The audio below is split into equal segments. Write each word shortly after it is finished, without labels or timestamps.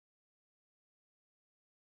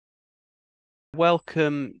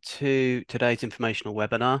Welcome to today's informational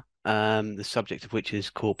webinar, the subject of which is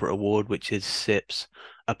Corporate Award, which is CIPS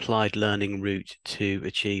Applied Learning Route to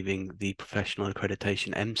Achieving the Professional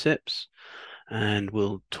Accreditation MCIPS. And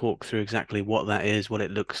we'll talk through exactly what that is, what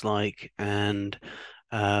it looks like, and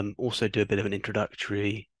also do a bit of an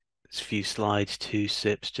introductory few slides to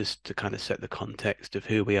CIPS just to kind of set the context of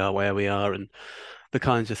who we are, where we are, and the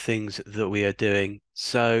kinds of things that we are doing.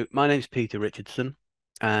 So my name's Peter Richardson,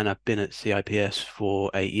 and I've been at CIPS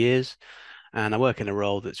for 8 years, and I work in a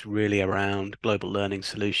role that's really around global learning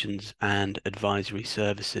solutions and advisory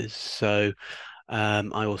services. So I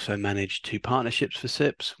also manage two partnerships for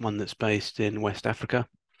CIPS, one that's based in West Africa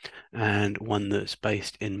and one that's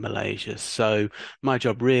based in Malaysia. So my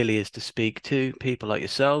job really is to speak to people like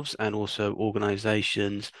yourselves and also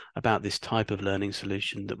organizations about this type of learning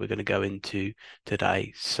solution that we're going to go into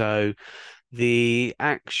today. So the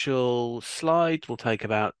actual slides will take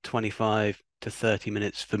about 25 to 30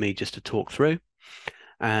 minutes for me just to talk through.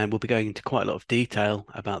 And we'll be going into quite a lot of detail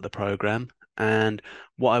about the program. And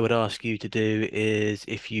what I would ask you to do is,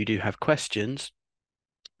 if you do have questions,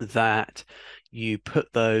 that you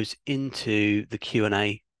put those into the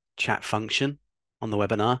Q&A chat function on the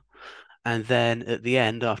webinar. And then at the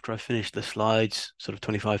end, after I finish the slides, sort of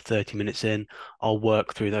 25, 30 minutes in, I'll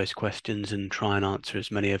work through those questions and try and answer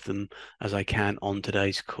as many of them as I can on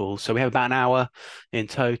today's call. So we have about an hour in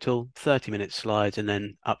total, 30-minute slides, and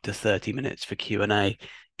then up to 30 minutes for Q&A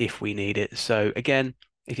if we need it. So again,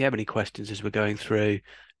 if you have any questions as we're going through,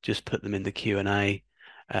 just put them in the Q&A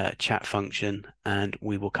chat function, and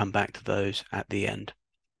we will come back to those at the end.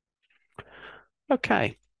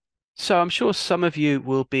 Okay. So I'm sure some of you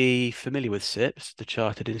will be familiar with CIPS, the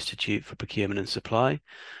Chartered Institute for Procurement and Supply,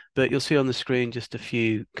 but you'll see on the screen just a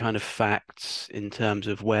few kind of facts in terms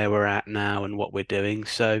of where we're at now and what we're doing.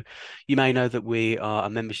 So you may know that we are a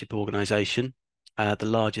membership organization, the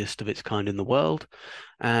largest of its kind in the world,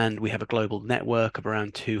 and we have a global network of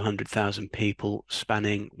around 200,000 people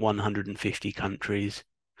spanning 150 countries.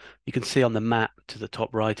 You can see on the map to the top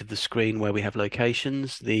right of the screen where we have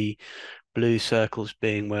locations, the blue circles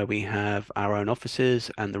being where we have our own offices,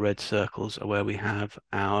 and the red circles are where we have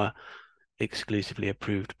our exclusively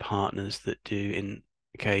approved partners that do, in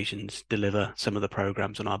occasions, deliver some of the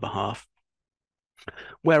programs on our behalf.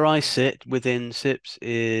 Where I sit within CIPS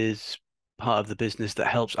is part of the business that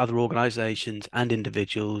helps other organizations and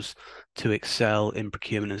individuals to excel in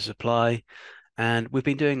procurement and supply. And we've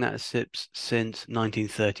been doing that at CIPS since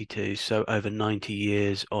 1932, so over 90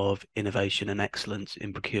 years of innovation and excellence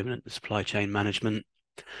in procurement and supply chain management.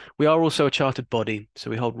 We are also a chartered body, so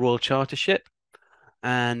we hold Royal Chartership,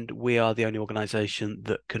 and we are the only organisation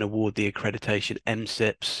that can award the accreditation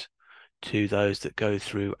MCIPS to those that go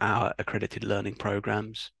through our accredited learning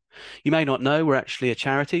programs. You may not know we're actually a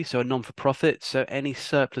charity, so a non-for-profit. So any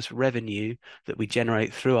surplus revenue that we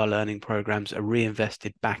generate through our learning programs are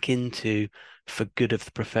reinvested back into for good of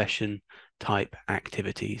the profession type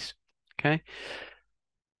activities. Okay.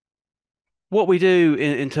 What we do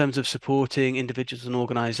in terms of supporting individuals and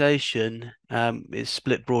organization is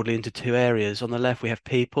split broadly into two areas. On the left, we have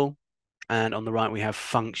people, and on the right, we have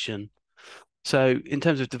function. So in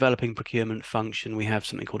terms of developing procurement function, we have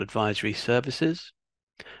something called advisory services.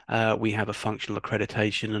 We have a functional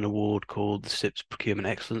accreditation and award called the CIPS Procurement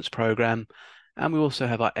Excellence Program. And we also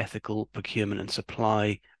have our ethical procurement and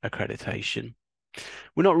supply accreditation.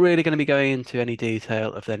 We're not really going to be going into any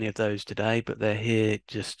detail of any of those today, but they're here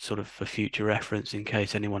just sort of for future reference in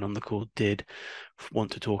case anyone on the call did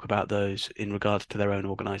want to talk about those in regards to their own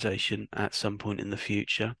organization at some point in the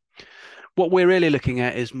future. What we're really looking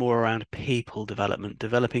at is more around people development,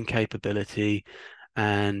 developing capability,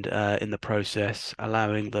 and in the process,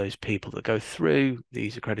 allowing those people that go through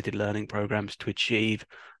these accredited learning programs to achieve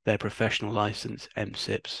their professional license,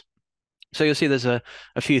 MCIPS. So you'll see there's a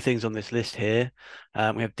few things on this list here.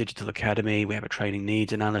 We have Digital Academy, we have a training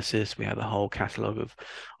needs analysis, we have a whole catalogue of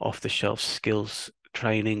off-the-shelf skills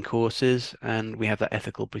training courses, and we have that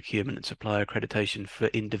ethical procurement and supply accreditation for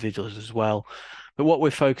individuals as well. But what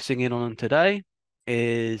we're focusing in on today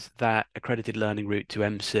is that accredited learning route to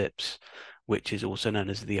MCIPS, which is also known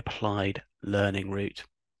as the applied learning route.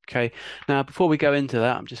 Okay, now before we go into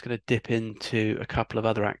that, I'm just going to dip into a couple of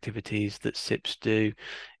other activities that CIPS do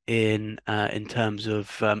in terms of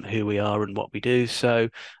who we are and what we do. So,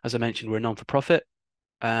 as I mentioned, we're a non-for-profit.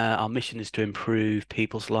 Our mission is to improve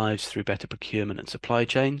people's lives through better procurement and supply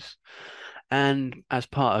chains. And as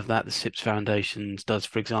part of that, the CIPS Foundations does,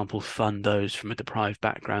 for example, fund those from a deprived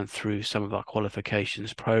background through some of our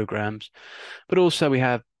qualifications programs. But also we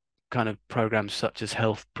have kind of programs such as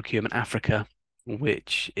Health Procurement Africa,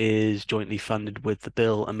 which is jointly funded with the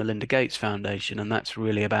Bill and Melinda Gates Foundation. And that's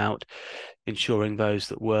really about ensuring those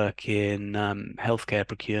that work in healthcare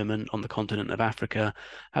procurement on the continent of Africa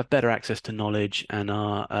have better access to knowledge and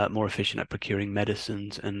are more efficient at procuring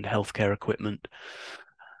medicines and healthcare equipment.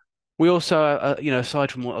 We also,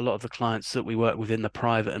 aside from a lot of the clients that we work with in the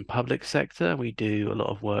private and public sector, we do a lot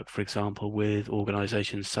of work, for example, with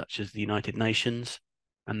organizations such as the United Nations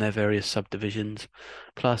and their various subdivisions.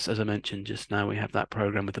 Plus, as I mentioned just now, we have that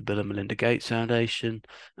program with the Bill and Melinda Gates Foundation,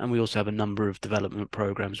 and we also have a number of development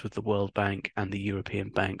programs with the World Bank and the European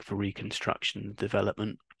Bank for Reconstruction and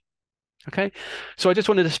Development. Okay, so I just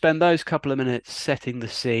wanted to spend those couple of minutes setting the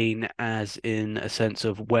scene, as in a sense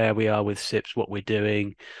of where we are with CIPS, what we're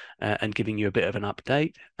doing, and giving you a bit of an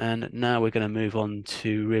update. And now we're going to move on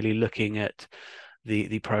to really looking at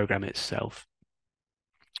the program itself.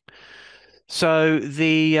 So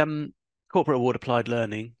the Corporate Award Applied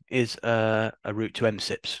Learning is a route to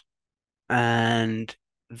MCIPS, and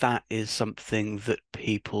that is something that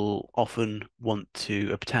people often want to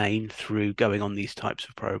obtain through going on these types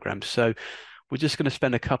of programs. So we're just going to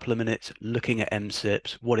spend a couple of minutes looking at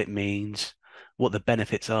MCIPS, what it means, what the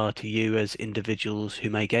benefits are to you as individuals who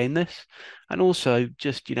may gain this, and also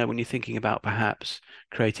just, when you're thinking about perhaps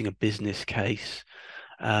creating a business case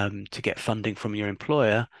to get funding from your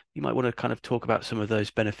employer, you might want to kind of talk about some of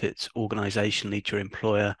those benefits organizationally to your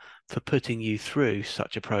employer for putting you through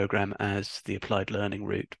such a program as the applied learning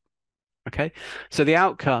route. Okay, so the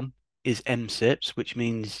outcome is MCIPS, which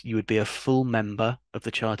means you would be a full member of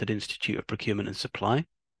the Chartered Institute of Procurement and Supply,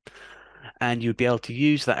 and you'd be able to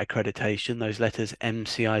use that accreditation, those letters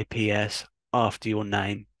MCIPS, after your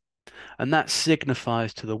name. And that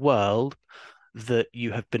signifies to the world that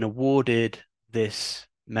you have been awarded this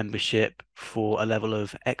membership for a level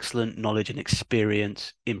of excellent knowledge and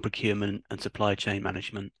experience in procurement and supply chain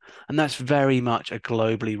management. And that's very much a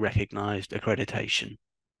globally recognized accreditation.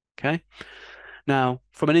 Okay. Now,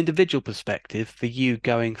 from an individual perspective, for you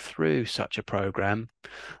going through such a program,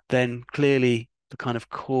 then clearly the kind of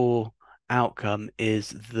core outcome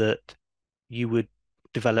is that you would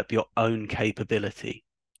develop your own capability.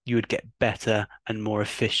 You would get better and more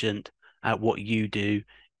efficient at what you do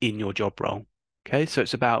in your job role. Okay, so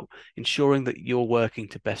it's about ensuring that you're working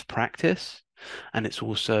to best practice, and it's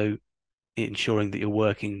also ensuring that you're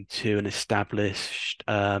working to an established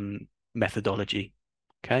methodology.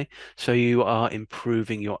 Okay, so you are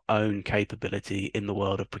improving your own capability in the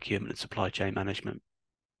world of procurement and supply chain management.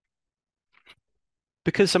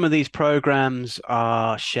 Because some of these programs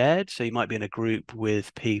are shared, so you might be in a group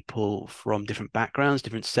with people from different backgrounds,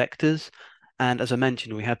 different sectors. And as I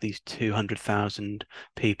mentioned, we have these 200,000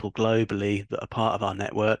 people globally that are part of our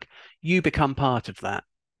network. You become part of that.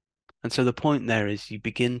 And so the point there is you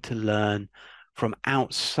begin to learn from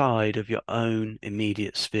outside of your own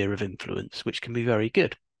immediate sphere of influence, which can be very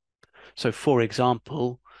good. So for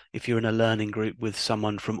example, if you're in a learning group with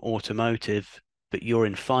someone from automotive, but you're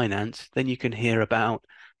in finance, then you can hear about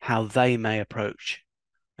how they may approach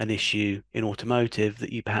an issue in automotive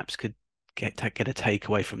that you perhaps could get a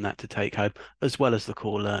takeaway from that to take home, as well as the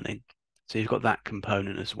core learning. So you've got that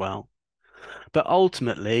component as well. But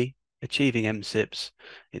ultimately, achieving MCIPS,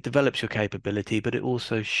 it develops your capability, but it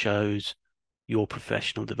also shows your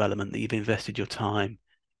professional development, that you've invested your time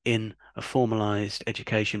in a formalized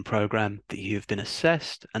education program, that you've been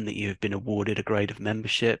assessed and that you've been awarded a grade of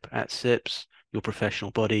membership at CIPS, your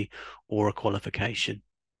professional body, or a qualification.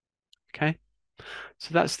 Okay,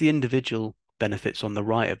 so that's the individual benefits on the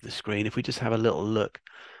right of the screen. If we just have a little look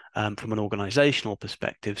from an organizational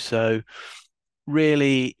perspective. So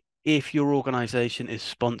really, if your organization is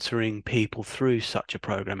sponsoring people through such a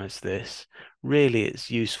program as this, really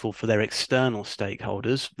it's useful for their external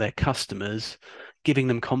stakeholders, their customers, giving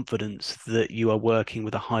them confidence that you are working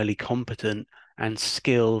with a highly competent and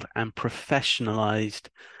skilled and professionalized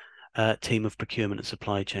team of procurement and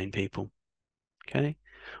supply chain people. Okay.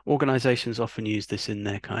 Organizations often use this in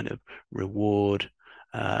their kind of reward,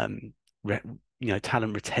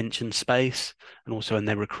 talent retention space, and also in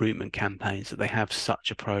their recruitment campaigns, that they have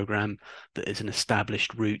such a program that is an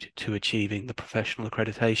established route to achieving the professional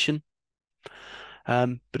accreditation.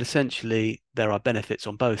 But essentially, there are benefits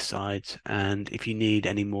on both sides. And if you need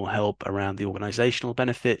any more help around the organizational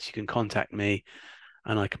benefits, you can contact me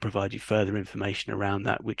and I can provide you further information around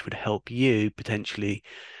that, which would help you potentially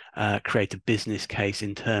create a business case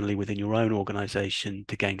internally within your own organization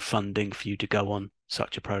to gain funding for you to go on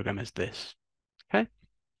such a program as this. Okay,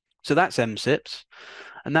 so that's MCIPS,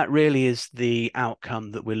 and that really is the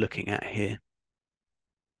outcome that we're looking at here.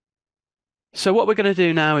 So what we're going to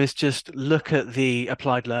do now is just look at the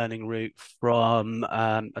applied learning route from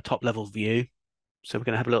a top level view. So we're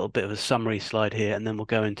going to have a little bit of a summary slide here, and then we'll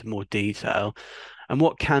go into more detail. And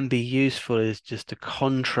what can be useful is just to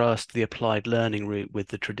contrast the applied learning route with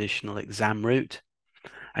the traditional exam route,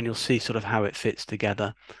 and you'll see sort of how it fits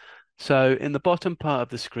together. So in the bottom part of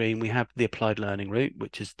the screen, we have the applied learning route,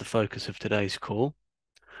 which is the focus of today's call.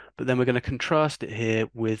 But then we're going to contrast it here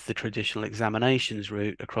with the traditional examinations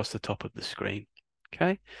route across the top of the screen.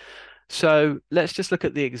 Okay, so let's just look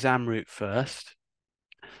at the exam route first.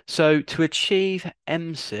 So to achieve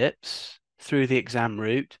MCIPS through the exam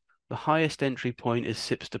route, the highest entry point is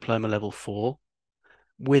CIPS Diploma Level 4.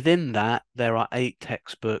 Within that, there are 8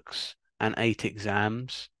 textbooks and 8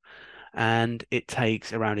 exams, and it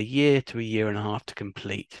takes around a year to a year and a half to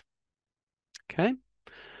complete. Okay.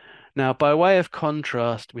 Now, by way of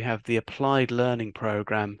contrast, we have the Applied Learning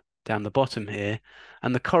Program down the bottom here,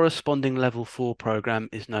 and the corresponding Level 4 program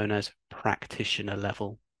is known as Practitioner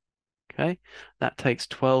level. Okay, that takes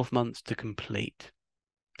 12 months to complete.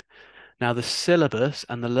 Now, the syllabus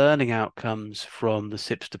and the learning outcomes from the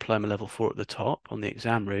CIPS Diploma Level 4 at the top on the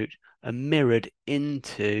exam route are mirrored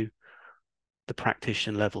into the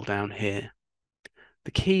practitioner level down here.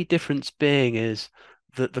 The key difference being is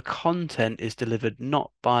that the content is delivered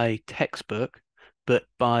not by textbook, but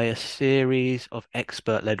by a series of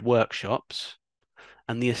expert-led workshops.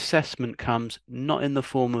 And the assessment comes not in the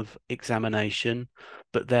form of examination,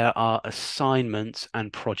 but there are assignments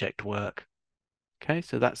and project work. Okay,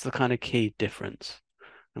 so that's the kind of key difference.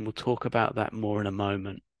 And we'll talk about that more in a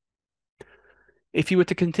moment. If you were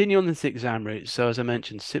to continue on this exam route, so as I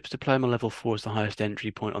mentioned, CIPS Diploma Level 4 is the highest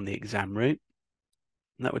entry point on the exam route.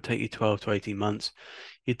 And that would take you 12 to 18 months.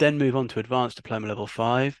 You'd then move on to Advanced Diploma Level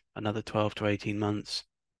 5, another 12 to 18 months.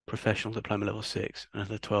 Professional Diploma Level 6,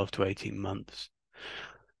 another 12 to 18 months.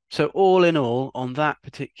 So all in all, on that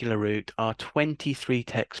particular route are 23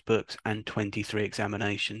 textbooks and 23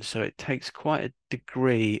 examinations. So it takes quite a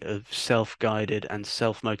degree of self-guided and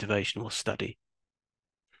self-motivational study.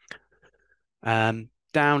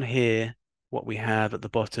 Down here, what we have at the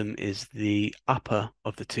bottom is the upper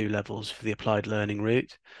of the 2 levels for the applied learning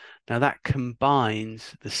route. Now that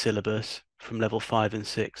combines the syllabus from level 5 and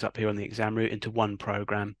 6 up here on the exam route into one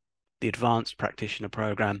program, the advanced practitioner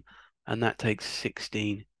program, and that takes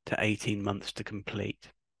 16 to 18 months to complete.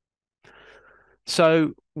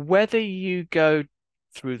 So whether you go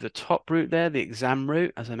through the top route there, the exam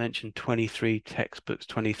route, as I mentioned, 23 textbooks,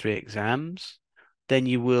 23 exams, then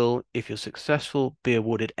you will, if you're successful, be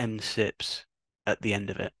awarded MCIPS at the end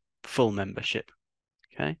of it, full membership.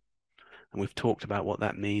 Okay. And we've talked about what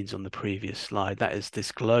that means on the previous slide. That is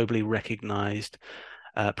this globally recognized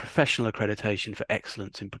professional accreditation for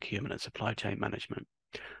excellence in procurement and supply chain management.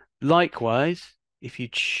 Likewise, if you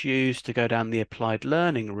choose to go down the applied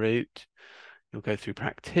learning route, you'll go through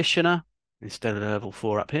practitioner instead of level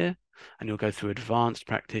 4 up here, and you'll go through advanced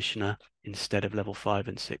practitioner instead of level 5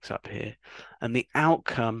 and 6 up here. And the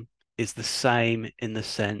outcome is the same in the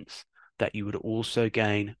sense that you would also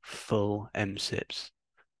gain full MCIPS.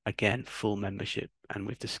 Again, full membership, and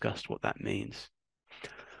we've discussed what that means.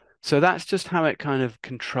 So that's just how it kind of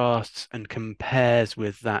contrasts and compares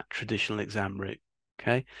with that traditional exam route.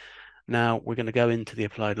 Okay. Now we're going to go into the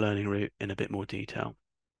applied learning route in a bit more detail.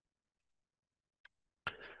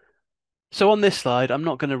 So on this slide, I'm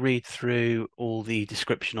not going to read through all the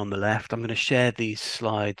description on the left. I'm going to share these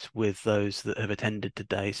slides with those that have attended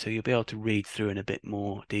today, so you'll be able to read through in a bit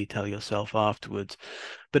more detail yourself afterwards.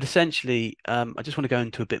 But essentially, I just want to go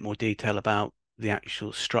into a bit more detail about the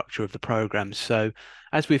actual structure of the program. So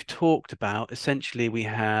as we've talked about, essentially we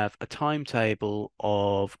have a timetable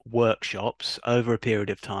of workshops over a period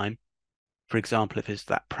of time. For example, if it's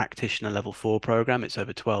that practitioner level 4 program, it's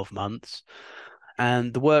over 12 months.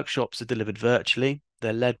 And the workshops are delivered virtually.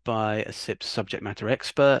 They're led by a CIPS subject matter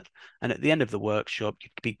expert. And at the end of the workshop,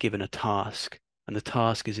 you'd be given a task. And the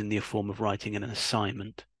task is in the form of writing an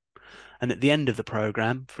assignment. And at the end of the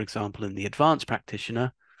program, for example, in the advanced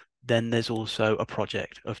practitioner, then there's also a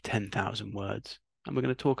project of 10,000 words. And we're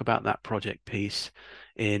going to talk about that project piece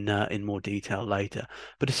in more detail later.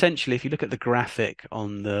 But essentially, if you look at the graphic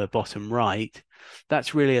on the bottom right,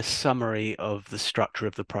 that's really a summary of the structure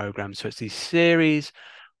of the program. So it's these series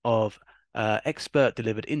of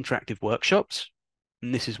expert-delivered interactive workshops.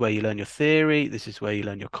 And this is where you learn your theory. This is where you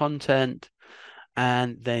learn your content.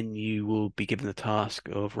 And then you will be given the task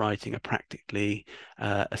of writing a practically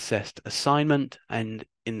assessed assignment. And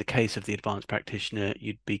in the case of the advanced practitioner,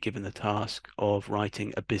 you'd be given the task of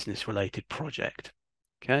writing a business-related project.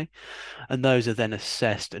 Okay, and those are then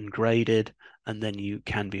assessed and graded, and then you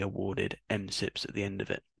can be awarded MCIPS at the end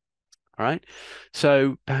of it. All right.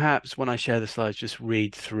 So perhaps when I share the slides, just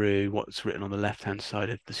read through what's written on the left-hand side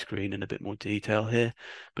of the screen in a bit more detail here.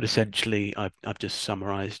 But essentially, I've just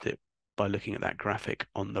summarized it by looking at that graphic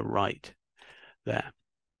on the right there.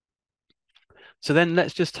 So then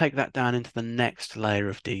let's just take that down into the next layer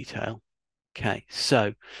of detail. Okay,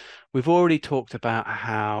 so we've already talked about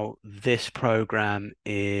how this program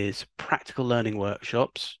is practical learning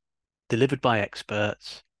workshops delivered by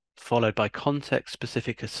experts, followed by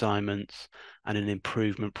context-specific assignments and an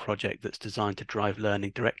improvement project that's designed to drive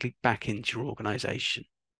learning directly back into your organization.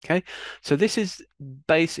 Okay, so this is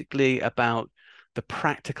basically about the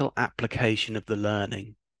practical application of the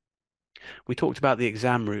learning. We talked about the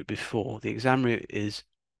exam route before. The exam route is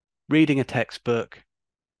reading a textbook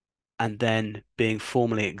and then being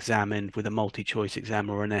formally examined with a multi-choice exam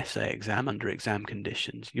or an essay exam under exam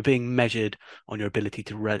conditions. You're being measured on your ability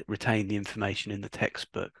to retain the information in the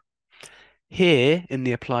textbook. Here in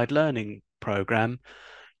the applied learning program,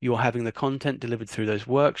 you're having the content delivered through those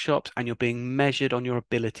workshops and you're being measured on your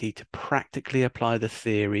ability to practically apply the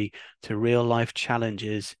theory to real life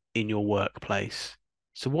challenges in your workplace.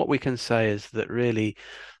 So what we can say is that really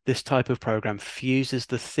this type of program fuses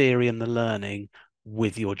the theory and the learning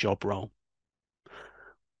with your job role.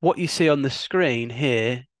 What you see on the screen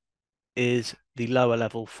here is the lower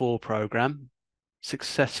level 4 program.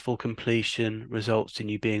 Successful completion results in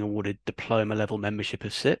you being awarded diploma level membership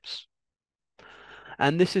of CIPS.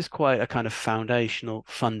 And this is quite a kind of foundational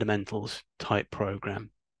fundamentals type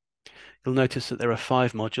program. You'll notice that there are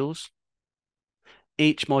 5 modules.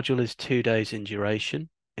 Each module is 2 days in duration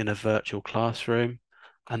in a virtual classroom,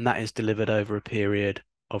 and that is delivered over a period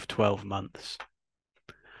of 12 months.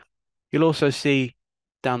 You'll also see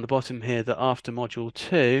down the bottom here that after module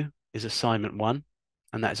 2 is assignment 1,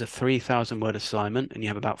 and that is a 3,000 word assignment, and you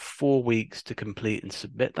have about 4 weeks to complete and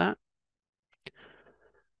submit that.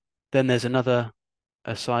 Then there's another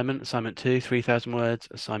assignment 2, 3,000 words.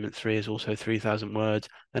 Assignment 3 is also 3,000 words.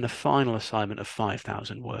 Then a final assignment of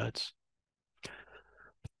 5,000 words.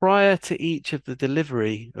 Prior to each of the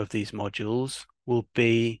delivery of these modules will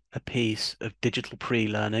be a piece of digital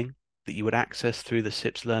pre-learning that you would access through the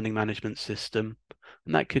CIPS learning management system.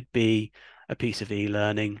 And that could be a piece of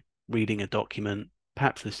e-learning, reading a document,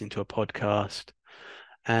 perhaps listening to a podcast.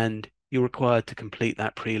 And you're required to complete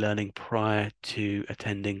that pre-learning prior to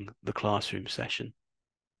attending the classroom session.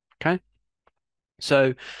 Okay,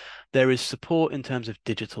 so there is support in terms of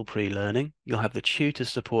digital pre-learning. You'll have the tutor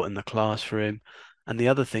support in the classroom. And the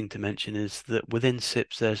other thing to mention is that within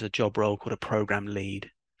CIPS, there's a job role called a program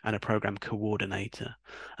lead and a program coordinator.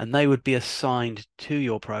 And they would be assigned to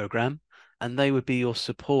your program and they would be your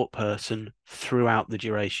support person throughout the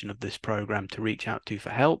duration of this program to reach out to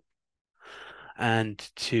for help and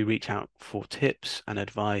to reach out for tips and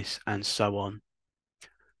advice and so on.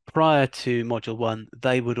 Prior to module 1,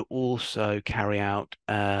 they would also carry out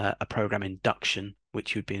a program induction,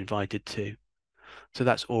 which you'd be invited to. So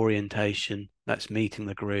that's orientation, that's meeting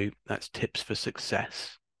the group, that's tips for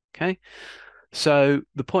success. Okay. So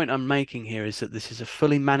the point I'm making here is that this is a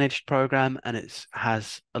fully managed program and it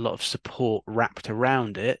has a lot of support wrapped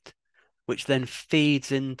around it, which then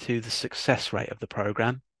feeds into the success rate of the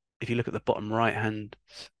program. If you look at the bottom right hand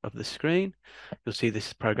of the screen, you'll see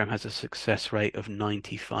this program has a success rate of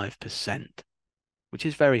 95%, which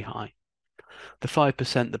is very high. The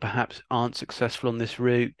 5% that perhaps aren't successful on this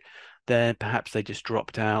route, then perhaps they just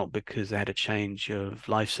dropped out because they had a change of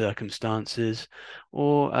life circumstances,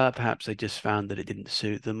 or perhaps they just found that it didn't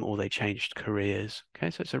suit them, or they changed careers. Okay,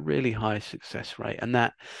 so it's a really high success rate, and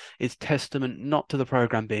that is testament not to the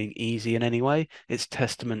program being easy in any way, it's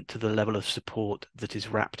testament to the level of support that is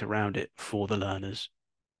wrapped around it for the learners.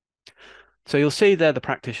 So you'll see there the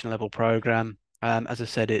practitioner level program. As I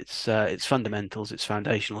said, it's fundamentals, it's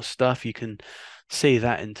foundational stuff. You can see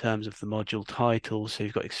that in terms of the module titles. So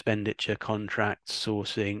you've got expenditure, contracts,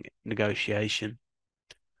 sourcing, negotiation.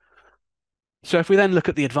 So if we then look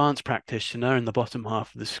at the advanced practitioner in the bottom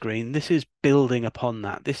half of the screen, this is building upon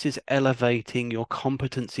that. This is elevating your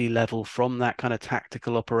competency level from that kind of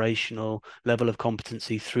tactical operational level of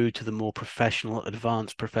competency through to the more professional,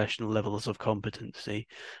 advanced professional levels of competency.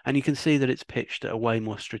 And you can see that it's pitched at a way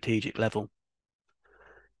more strategic level.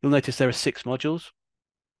 You'll notice there are 6 modules.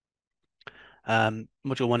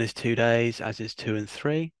 Module 1 is 2 days, as is 2 and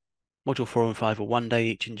 3. Module 4 and 5 are 1 day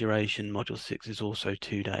each in duration. Module 6 is also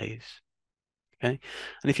 2 days. Okay,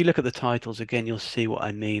 and if you look at the titles again, you'll see what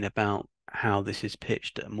I mean about how this is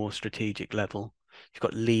pitched at a more strategic level. You've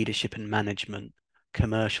got leadership and management,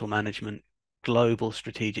 commercial management, global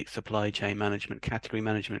strategic supply chain management, category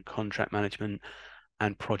management, contract management,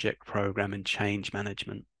 and project program and change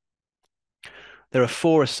management. There are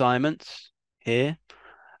 4 assignments here.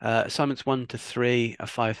 Assignments 1 to 3 are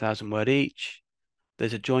 5,000 word each.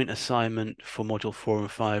 There's a joint assignment for module 4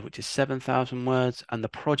 and 5, which is 7,000 words, and the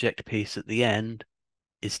project piece at the end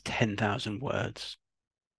is 10,000 words.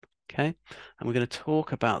 Okay, and we're going to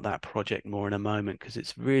talk about that project more in a moment because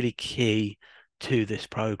it's really key to this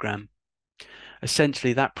program.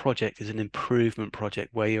 Essentially, that project is an improvement project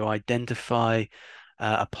where you identify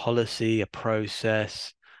a policy, a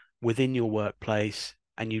process within your workplace,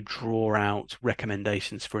 and you draw out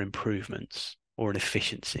recommendations for improvements or an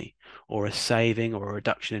efficiency or a saving or a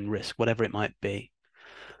reduction in risk, whatever it might be.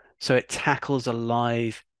 So it tackles a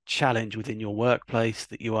live challenge within your workplace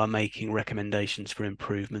that you are making recommendations for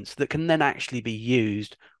improvements that can then actually be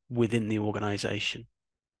used within the organization.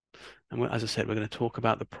 And as I said, we're going to talk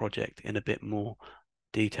about the project in a bit more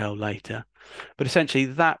detail later. But essentially,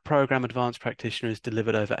 that program Advanced Practitioner is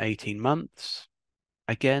delivered over 18 months.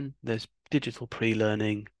 Again, there's digital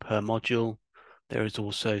pre-learning per module. There is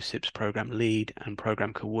also CIPS program lead and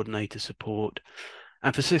program coordinator support.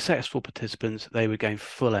 And for successful participants, they would gain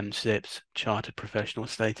full MCIPS chartered professional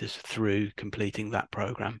status through completing that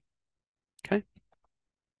program. Okay.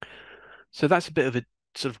 So that's a bit of a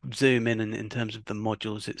sort of zoom in terms of the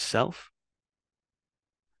modules itself.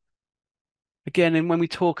 Again, and when we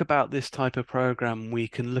talk about this type of program, we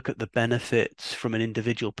can look at the benefits from an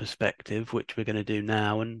individual perspective, which we're going to do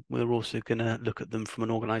now, and we're also going to look at them from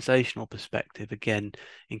an organizational perspective, again,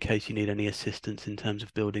 in case you need any assistance in terms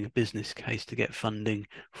of building a business case to get funding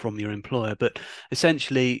from your employer. But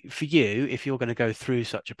essentially, for you, if you're going to go through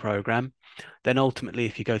such a program, then ultimately,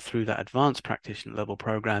 if you go through that advanced practitioner level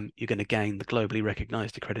program, you're going to gain the globally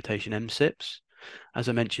recognized accreditation MCIPS. As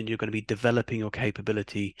I mentioned, you're going to be developing your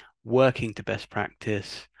capability, working to best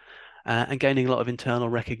practice, and gaining a lot of internal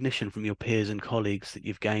recognition from your peers and colleagues that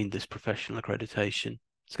you've gained this professional accreditation.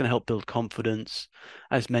 It's going to help build confidence.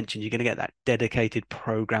 As mentioned, you're going to get that dedicated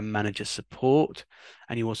program manager support,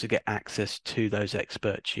 and you also get access to those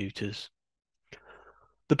expert tutors.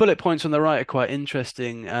 The bullet points on the right are quite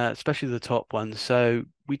interesting, especially the top ones. So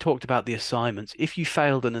we talked about the assignments. If you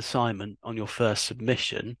failed an assignment on your first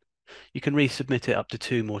submission, you can resubmit it up to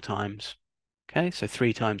 2 more times. Okay, so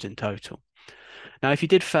 3 times in total. Now, if you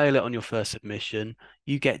did fail it on your first submission,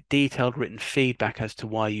 you get detailed written feedback as to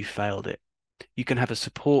why you failed it. You can have a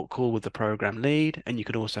support call with the program lead, and you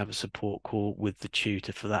can also have a support call with the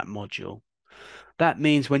tutor for that module. That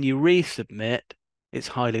means when you resubmit, it's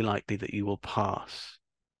highly likely that you will pass.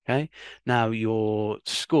 Okay, now your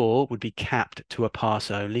score would be capped to a pass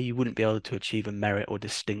only. You wouldn't be able to achieve a merit or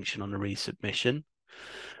distinction on a resubmission.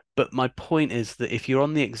 But my point is that if you're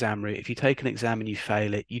on the exam route, if you take an exam and you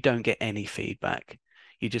fail it, you don't get any feedback.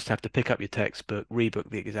 You just have to pick up your textbook, rebook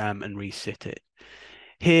the exam, and resit it.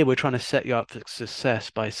 Here, we're trying to set you up for success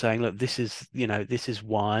by saying, look, this is, this is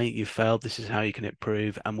why you failed. This is how you can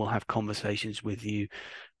improve, and we'll have conversations with you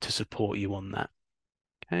to support you on that.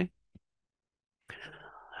 Okay.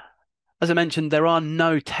 As I mentioned, there are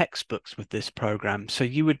no textbooks with this program, so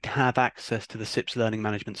you would have access to the CIPS learning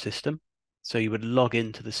management system. So you would log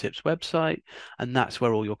into the CIPS website, and that's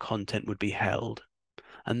where all your content would be held.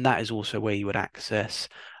 And that is also where you would access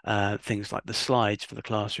things like the slides for the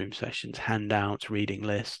classroom sessions, handouts, reading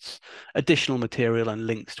lists, additional material and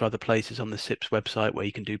links to other places on the CIPS website where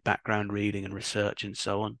you can do background reading and research and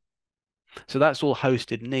so on. So that's all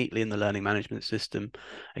hosted neatly in the learning management system,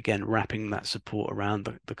 again, wrapping that support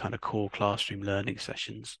around the kind of core classroom learning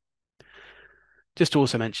sessions. Just to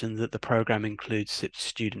also mention that the program includes CIPS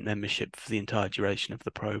student membership for the entire duration of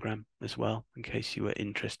the program as well, in case you were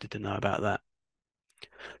interested to know about that.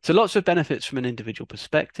 So lots of benefits from an individual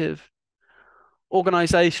perspective.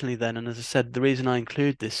 Organizationally then, and as I said, the reason I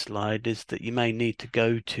include this slide is that you may need to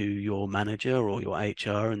go to your manager or your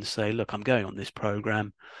HR and say, look, I'm going on this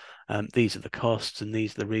program. These are the costs and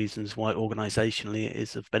these are the reasons why organizationally it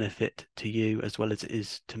is of benefit to you as well as it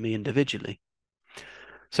is to me individually.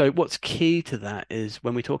 So what's key to that is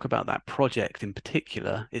when we talk about that project in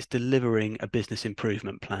particular, it's delivering a business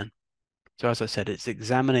improvement plan. So as I said, it's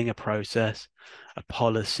examining a process, a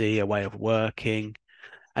policy, a way of working,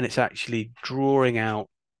 and it's actually drawing out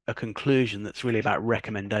a conclusion that's really about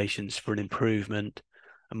recommendations for an improvement,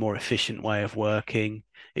 a more efficient way of working.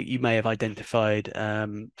 You may have identified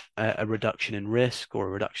a reduction in risk or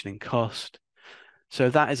a reduction in cost. So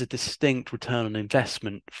that is a distinct return on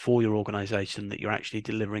investment for your organization that you're actually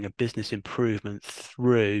delivering a business improvement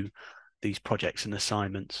through these projects and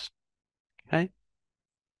assignments. Okay.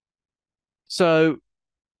 So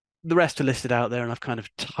The rest are listed out there, and I've kind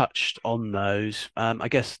of touched on those. I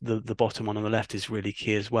guess the bottom one on the left is really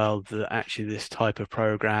key as well, that actually this type of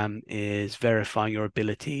program is verifying your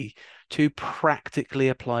ability to practically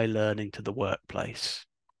apply learning to the workplace.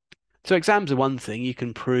 So exams are one thing. You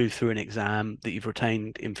can prove through an exam that you've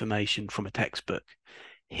retained information from a textbook.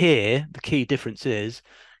 Here, the key difference is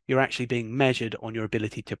you're actually being measured on your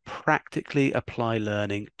ability to practically apply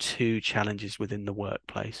learning to challenges within the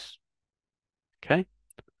workplace. Okay.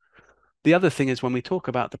 The other thing is when we talk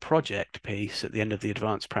about the project piece at the end of the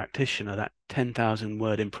advanced practitioner, that 10,000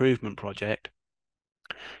 word improvement project,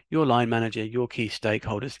 your line manager, your key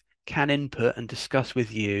stakeholders can input and discuss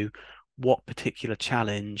with you what particular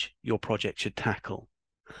challenge your project should tackle.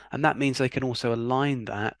 And that means they can also align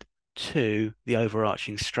that to the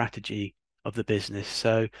overarching strategy of the business.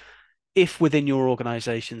 So if within your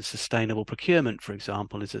organization, sustainable procurement, for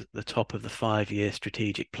example, is at the top of the 5-year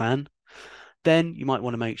strategic plan, then you might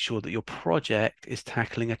want to make sure that your project is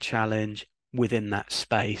tackling a challenge within that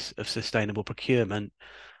space of sustainable procurement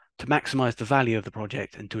to maximize the value of the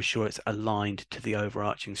project and to assure it's aligned to the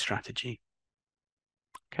overarching strategy.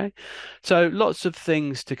 Okay, so lots of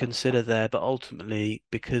things to consider there, but ultimately,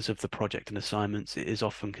 because of the project and assignments, it is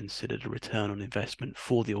often considered a return on investment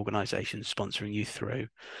for the organization sponsoring you through.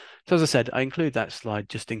 So as I said, I include that slide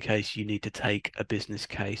just in case you need to take a business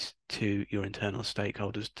case to your internal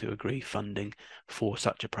stakeholders to agree funding for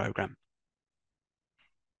such a program.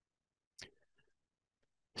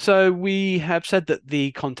 So we have said that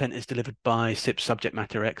the content is delivered by CIPS subject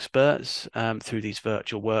matter experts through these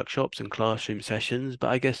virtual workshops and classroom sessions.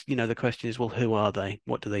 But I guess, the question is, well, who are they?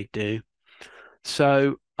 What do they do?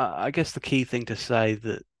 So I guess the key thing to say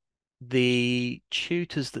that the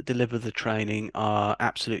tutors that deliver the training are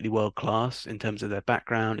absolutely world class in terms of their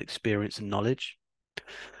background, experience, and knowledge.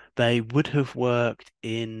 They would have worked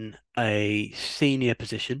in a senior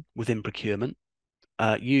position within procurement,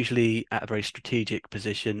 usually at a very strategic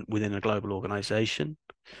position within a global organization,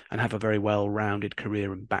 and have a very well-rounded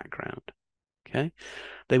career and background. Okay,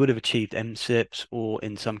 they would have achieved MCIPS or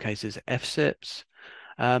in some cases FCIPS.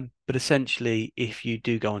 But essentially, if you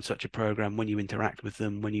do go on such a program, when you interact with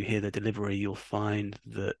them, when you hear the delivery, you'll find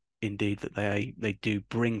that indeed that they do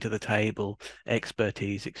bring to the table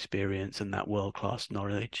expertise, experience, and that world-class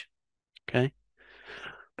knowledge. Okay.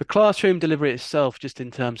 The classroom delivery itself, just in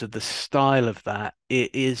terms of the style of that,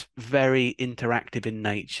 it is very interactive in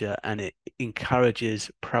nature and it encourages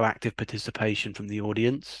proactive participation from the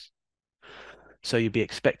audience. So you'd be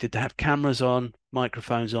expected to have cameras on,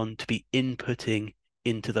 microphones on, to be inputting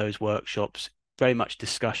into those workshops, very much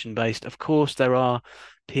discussion based. Of course, there are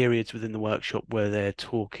periods within the workshop where they're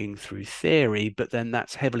talking through theory, but then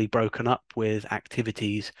that's heavily broken up with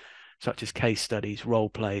activities such as case studies, role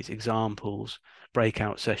plays, examples,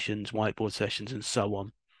 breakout sessions, whiteboard sessions, and so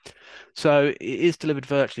on. So it is delivered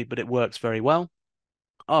virtually, but it works very well.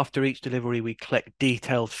 After each delivery, we collect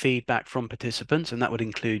detailed feedback from participants, and that would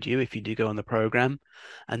include you if you do go on the program.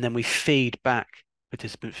 And then we feed back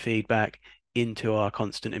participant feedback into our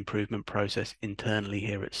constant improvement process internally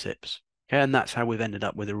here at CIPS. Okay, and that's how we've ended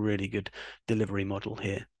up with a really good delivery model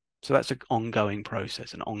here. So that's an ongoing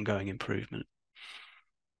process, an ongoing improvement.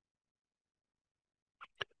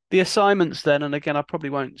 The assignments then, and again, I probably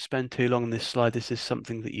won't spend too long on this slide. This is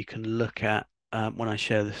something that you can look at when I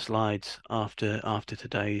share the slides after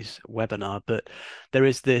today's webinar. But there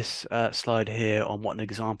is this slide here on what an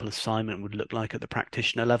example assignment would look like at the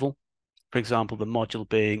practitioner level. For example, the module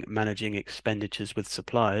being managing expenditures with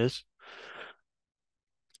suppliers,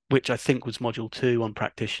 which I think was module 2 on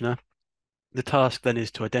practitioner. The task then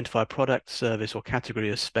is to identify a product, service, or category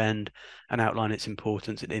of spend and outline its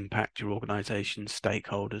importance and impact to your organization's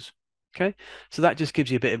stakeholders. Okay, so that just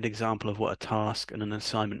gives you a bit of an example of what a task and an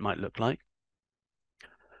assignment might look like.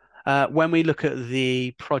 When we look at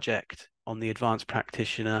the project on the advanced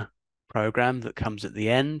practitioner program that comes at the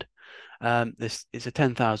end, this is a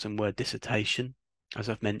 10,000 word dissertation, as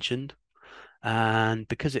I've mentioned. And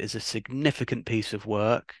because it is a significant piece of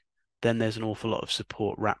work, then there's an awful lot of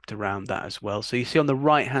support wrapped around that as well. So you see on the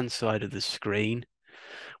right-hand side of the screen,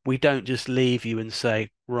 we don't just leave you and say,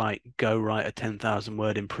 right, go write a 10,000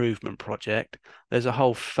 word improvement project. There's a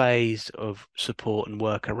whole phase of support and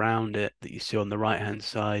work around it that you see on the right-hand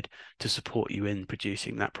side to support you in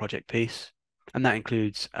producing that project piece. And that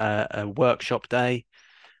includes a workshop day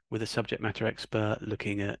with a subject matter expert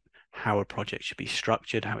looking at how a project should be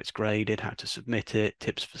structured, how it's graded, how to submit it,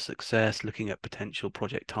 tips for success, looking at potential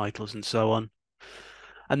project titles and so on.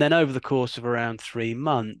 And then over the course of around 3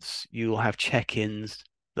 months, you'll have check-ins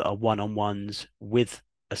that are one-on-ones with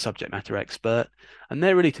a subject matter expert, and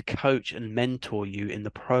they're really to coach and mentor you in the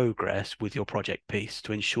progress with your project piece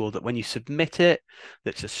to ensure that when you submit it,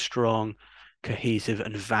 that's a strong, cohesive,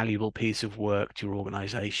 and valuable piece of work to your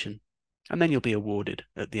organization. And then you'll be awarded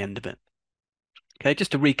at the end of it. Okay,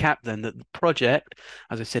 just to recap then, that the project,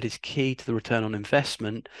 as I said, is key to the return on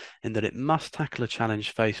investment in that it must tackle a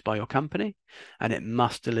challenge faced by your company and it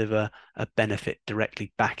must deliver a benefit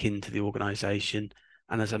directly back into the organization.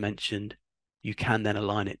 And as I mentioned, you can then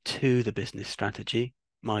align it to the business strategy.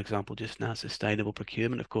 My example just now, sustainable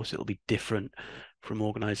procurement. Of course, it'll be different from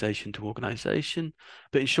organization to organization,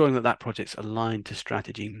 but ensuring that that project's aligned to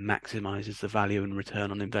strategy maximizes the value and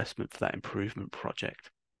return on investment for that improvement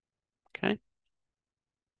project. Okay.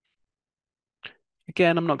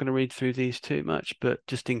 Again, I'm not going to read through these too much, but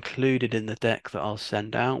just included in the deck that I'll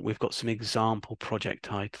send out, we've got some example project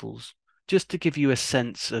titles, just to give you a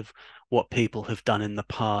sense of what people have done in the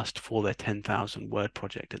past for their 10,000 word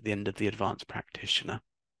project at the end of the advanced practitioner.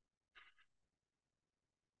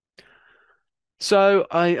 So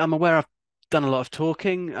I'm aware I've done a lot of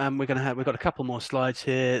talking. We've got a couple more slides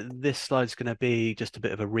here. This slide's going to be just a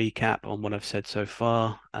bit of a recap on what I've said so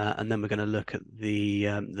far, and then we're going to look at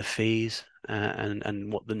the fees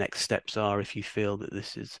and what the next steps are if you feel that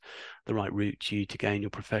this is the right route to you to gain your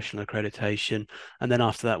professional accreditation. And then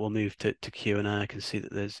after that, we'll move to Q&A. I can see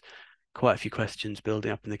that there's quite a few questions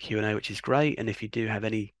building up in the Q&A, which is great. And if you do have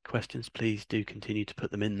any questions, please do continue to put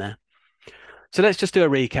them in there. So let's just do a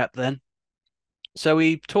recap then. So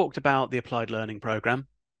we talked about the applied learning program,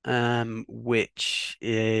 which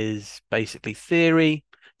is basically theory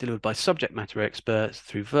delivered by subject matter experts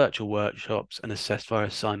through virtual workshops and assessed via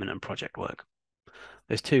assignment and project work.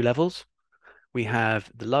 There's two levels. We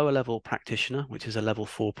have the lower level practitioner, which is a level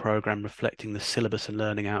 4 program reflecting the syllabus and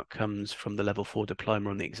learning outcomes from the level 4 diploma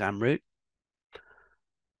on the exam route.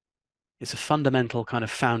 It's a fundamental kind of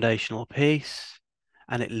foundational piece,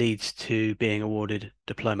 and it leads to being awarded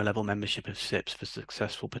diploma level membership of CIPS for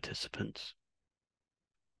successful participants.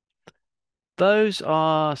 Those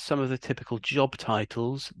are some of the typical job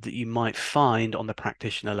titles that you might find on the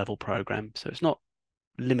practitioner level program. So it's not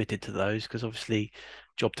limited to those, because obviously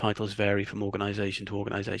job titles vary from organization to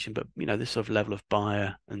organization, but this sort of level of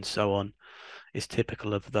buyer and so on is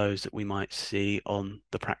typical of those that we might see on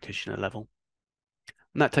the practitioner level.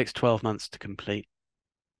 And that takes 12 months to complete.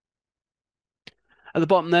 At the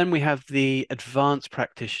bottom then, we have the advanced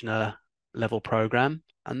practitioner level program,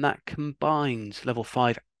 and that combines level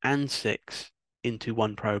 5 and 6 into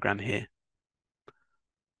one program here.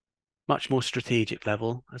 Much more strategic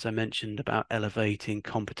level, as I mentioned, about elevating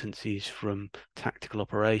competencies from tactical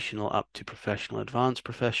operational up to professional, advanced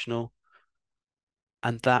professional.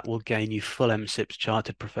 And that will gain you full MCIPS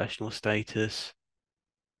chartered professional status.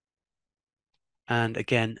 And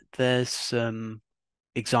again, there's some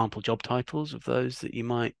example job titles of those that you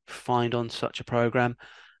might find on such a program,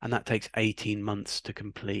 and that takes 18 months to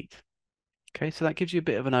complete. Okay, so that gives you a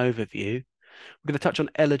bit of an overview. We're going to touch on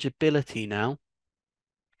eligibility now.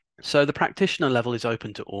 So the practitioner level is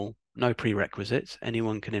open to all, no prerequisites.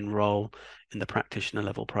 Anyone can enroll in the practitioner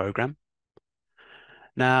level program.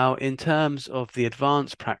 Now, in terms of the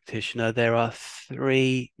advanced practitioner, there are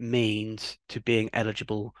 3 means to being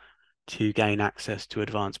eligible to gain access to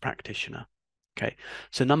advanced practitioner. Okay,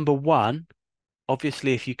 so number 1,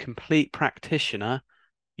 obviously, if you complete practitioner,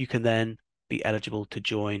 you can then be eligible to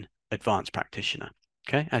join advanced practitioner,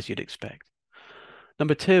 okay, as you'd expect.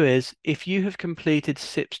 Number 2 is if you have completed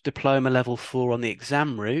CIPS diploma level 4 on the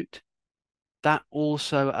exam route, that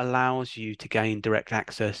also allows you to gain direct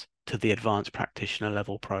access to the advanced practitioner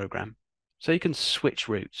level program. So you can switch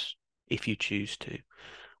routes if you choose to.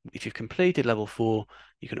 If you've completed level 4,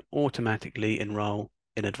 you can automatically enroll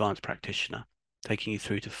in advanced practitioner, taking you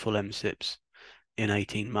through to full MCIPS in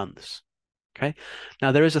 18 months. Okay.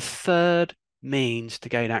 Now there is a third means to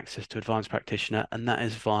gain access to advanced practitioner, and that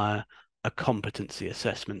is via a competency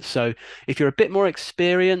assessment. So if you're a bit more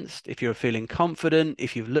experienced, if you're feeling confident,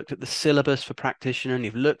 if you've looked at the syllabus for practitioner and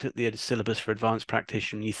you've looked at the syllabus for advanced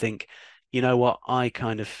practitioner, and you think, you know what, I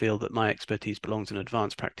kind of feel that my expertise belongs in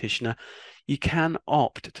advanced practitioner, you can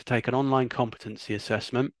opt to take an online competency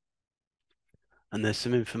assessment. And there's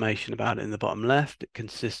some information about it in the bottom left. It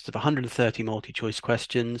consists of 130 multi-choice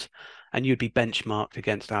questions, and you'd be benchmarked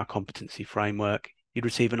against our competency framework. You'd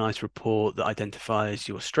receive a nice report that identifies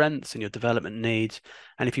your strengths and your development needs.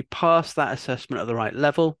 And if you pass that assessment at the right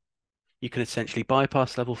level, you can essentially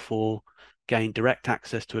bypass level 4, gain direct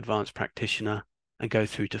access to advanced practitioner, and go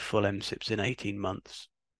through to full MCIPS in 18 months.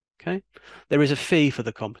 Okay. There is a fee for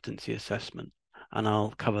the competency assessment, and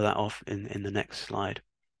I'll cover that off in the next slide.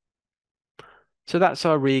 So that's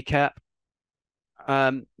our recap.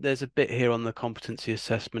 There's a bit here on the competency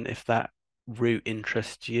assessment. If that route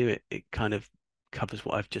interests you, it kind of covers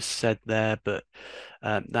what I've just said there, but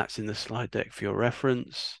that's in the slide deck for your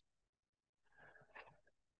reference.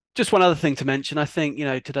 Just one other thing to mention, I think,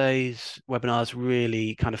 today's webinar is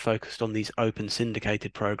really kind of focused on these open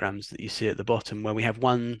syndicated programs that you see at the bottom, where we have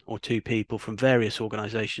one or two people from various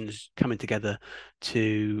organizations coming together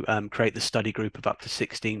to create the study group of up to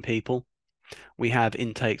 16 people. We have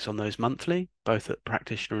intakes on those monthly, both at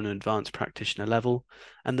practitioner and advanced practitioner level,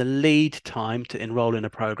 and the lead time to enroll in a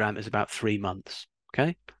program is about 3 months.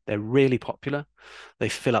 Okay, they're really popular, they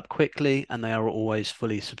fill up quickly, and they are always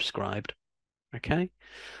fully subscribed. Okay.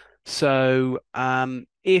 So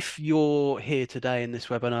if you're here today in this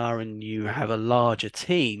webinar and you have a larger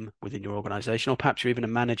team within your organization, or perhaps you're even a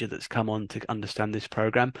manager that's come on to understand this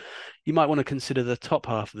program, you might want to consider the top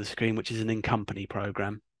half of the screen, which is an in-company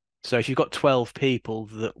program. So if you've got 12 people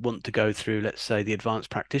that want to go through, let's say, the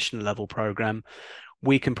advanced practitioner level program,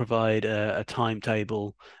 we can provide a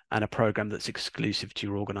timetable and a program that's exclusive to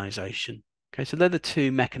your organization. Okay, so they're the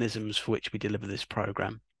two mechanisms for which we deliver this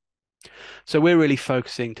program. So we're really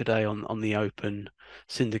focusing today on the open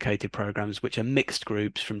syndicated programs, which are mixed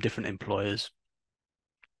groups from different employers.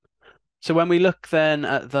 So when we look then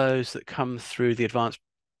at those that come through the advanced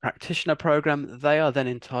practitioner program, they are then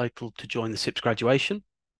entitled to join the CIPS graduation.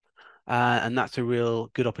 And that's a real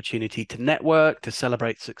good opportunity to network, to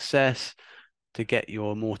celebrate success, to get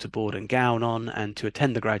your mortarboard and gown on, and to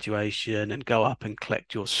attend the graduation and go up and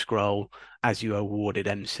collect your scroll as you are awarded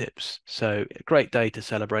MCIPS. So a great day to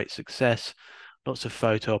celebrate success, lots of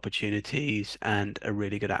photo opportunities and a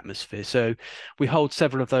really good atmosphere. So we hold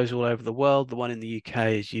several of those all over the world. The one in the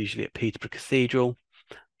UK is usually at Peterborough Cathedral,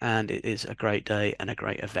 and it is a great day and a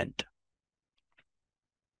great event.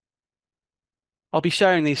 I'll be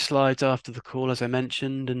sharing these slides after the call, as I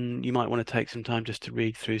mentioned, and you might want to take some time just to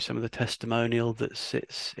read through some of the testimonial that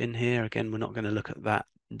sits in here. Again, we're not going to look at that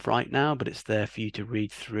right now, but it's there for you to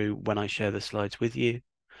read through when I share the slides with you.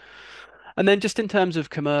 And then just in terms of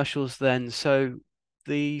commercials then, so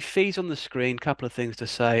the fees on the screen, a couple of things to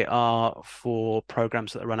say, are for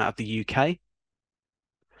programs that are run out of the UK.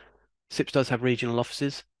 CIPS does have regional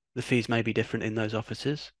offices. The fees may be different in those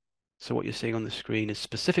offices. So what you're seeing on the screen is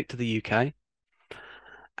specific to the UK.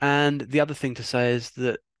 And the other thing to say is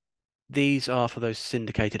that these are for those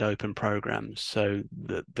syndicated open programs. So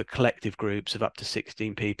the collective groups of up to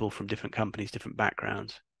 16 people from different companies, different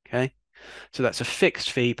backgrounds. Okay. So that's a fixed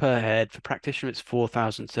fee per head. For practitioner, it's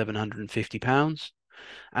 £4,750.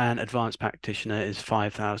 And advanced practitioner is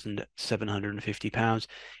 £5,750.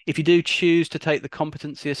 If you do choose to take the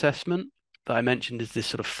competency assessment that I mentioned is this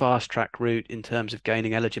sort of fast track route in terms of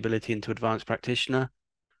gaining eligibility into advanced practitioner,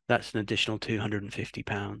 that's an additional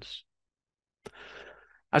 £250.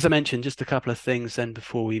 As I mentioned, just a couple of things then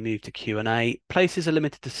before we move to Q&A. Places are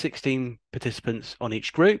limited to 16 participants on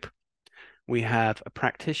each group. We have a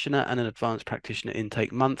practitioner and an advanced practitioner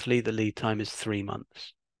intake monthly. The lead time is 3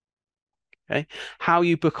 months. Okay. How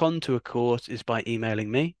you book onto a course is by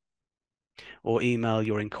emailing me, or email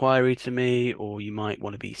your inquiry to me, or you might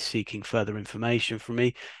want to be seeking further information from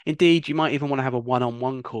me. Indeed, you might even want to have a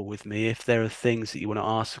one-on-one call with me if there are things that you want to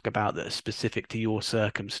ask about that are specific to your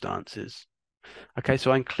circumstances. Okay,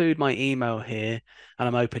 so I include my email here, and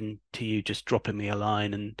I'm open to you just dropping me a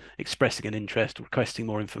line and expressing an interest, requesting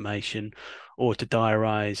more information, or to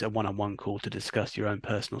diarise a one-on-one call to discuss your own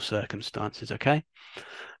personal circumstances, okay?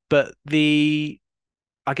 But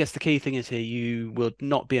I guess the key thing is here, you will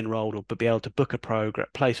not be enrolled or be able to book a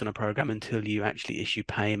place on a program until you actually issue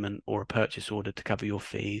payment or a purchase order to cover your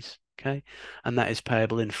fees, okay? And that is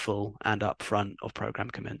payable in full and upfront of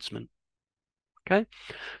program commencement, okay?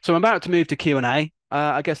 So I'm about to move to Q&A.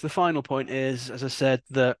 I guess the final point is, as I said,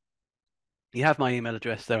 that you have my email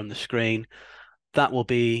address there on the screen. That will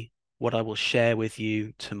be what I will share with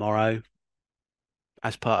you tomorrow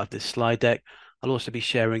as part of this slide deck. I'll also be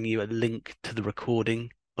sharing you a link to the recording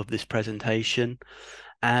of this presentation.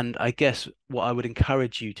 And I guess what I would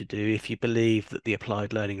encourage you to do, if you believe that the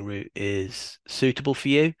applied learning route is suitable for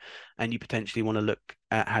you, and you potentially want to look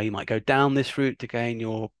at how you might go down this route to gain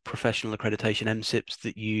your professional accreditation MCIPS,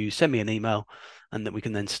 that you send me an email and that we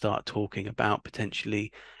can then start talking about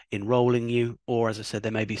potentially enrolling you. Or as I said,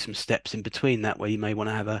 there may be some steps in between that where you may want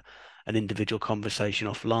to have an individual conversation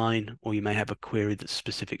offline, or you may have a query that's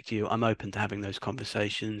specific to you. I'm open to having those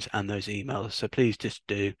conversations and those emails. So please just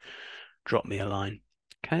do drop me a line.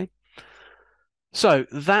 Okay. So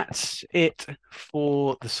that's it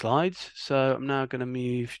for the slides. So I'm now going to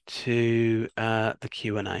move to the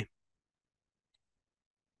Q&A.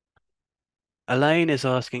 Elaine is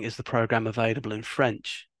asking, is the program available in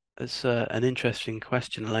French? It's an interesting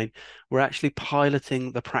question, Elaine. We're actually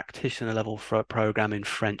piloting the practitioner level for a program in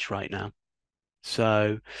French right now.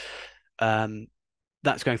 So um,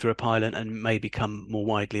 that's going through a pilot and may become more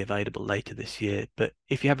widely available later this year. But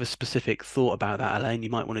if you have a specific thought about that, Elaine, you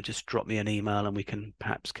might want to just drop me an email and we can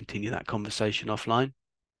perhaps continue that conversation offline.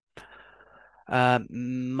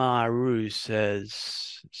 Maru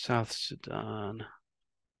says South Sudan.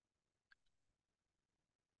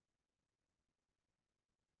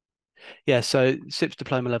 Yeah, so CIPS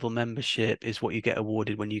diploma level membership is what you get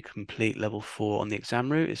awarded when you complete level 4 on the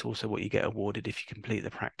exam route. It's also what you get awarded if you complete the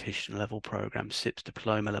practitioner level program, CIPS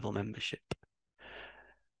diploma level membership.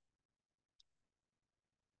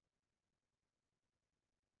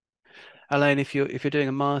 Elaine, if you're doing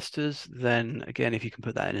a master's, then again, if you can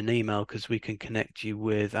put that in an email, because we can connect you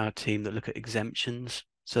with our team that look at exemptions.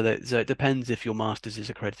 So it depends if your master's is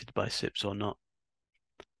accredited by CIPS or not.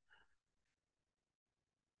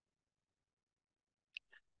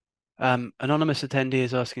 Anonymous attendee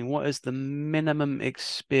is asking, what is the minimum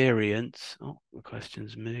experience? Oh, the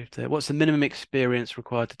question's moved there. What's the minimum experience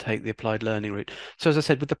required to take the applied learning route? So as I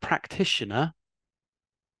said, with the practitioner,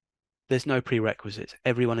 there's no prerequisites.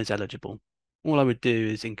 Everyone is eligible. All I would do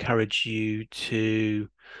is encourage you to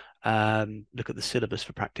look at the syllabus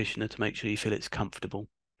for practitioner to make sure you feel it's comfortable.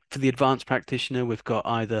 For the advanced practitioner, we've got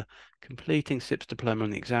either completing CIPS diploma on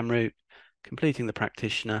the exam route, completing the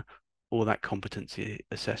practitioner, or that competency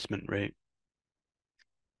assessment route.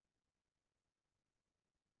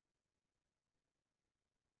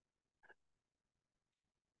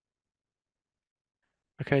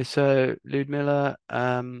 Okay, so Ludmilla,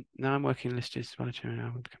 now I'm working listed as manager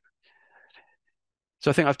now.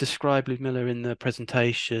 So I think I've described Ludmilla in the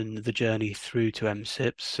presentation, the journey through to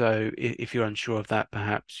MCIPS. So if you're unsure of that,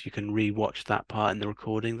 perhaps you can re-watch that part in the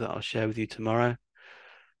recording that I'll share with you tomorrow.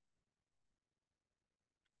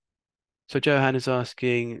 So Johan is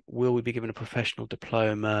asking, will we be given a professional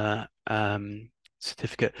diploma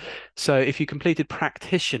certificate? So if you completed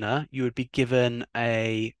practitioner, you would be given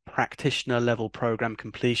a practitioner level program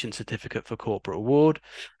completion certificate for corporate award,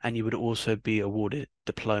 and you would also be awarded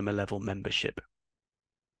diploma level membership.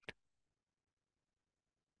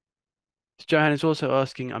 So Johan is also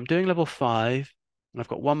asking, I'm doing level 5 and I've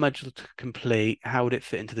got one module to complete. How would it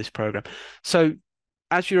fit into this program? So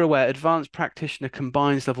as you're aware, advanced practitioner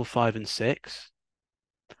combines level 5 and 6.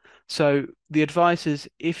 So the advice is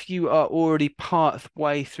if you are already part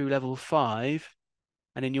way through level 5,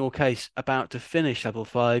 and in your case, about to finish level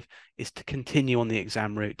 5, is to continue on the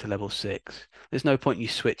exam route to level 6. There's no point in you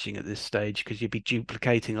switching at this stage because you'd be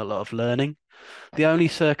duplicating a lot of learning. The only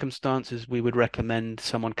circumstances we would recommend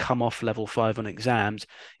someone come off level 5 on exams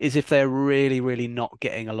is if they're really, really not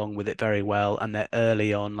getting along with it very well and they're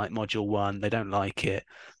early on, like module 1, they don't like it,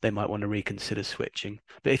 they might want to reconsider switching.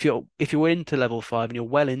 But if you're into level 5 and you're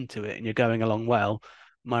well into it and you're going along well,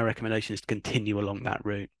 my recommendation is to continue along that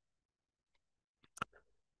route.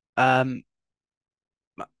 Um,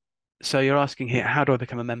 so you're asking here, how do I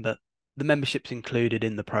become a member? The membership's included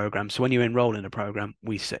in the program. So when you enroll in a program,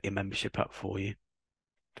 we set your membership up for you.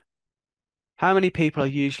 How many people are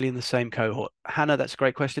usually in the same cohort? Hannah, that's a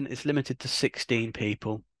great question. It's limited to 16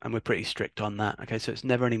 people, and we're pretty strict on that. Okay, so it's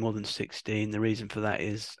never any more than 16. The reason for that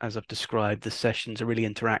is, as I've described, the sessions are really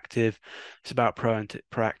interactive. It's about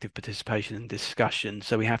proactive participation and discussion.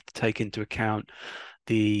 So we have to take into account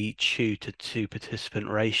the tutor to participant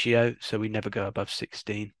ratio. So we never go above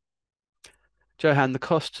 16. Johan, the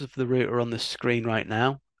costs of the route are on the screen right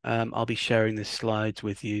now. I'll be sharing the slides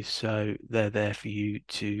with you, so they're there for you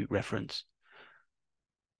to reference.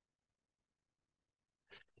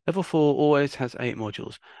 Level 4 always has 8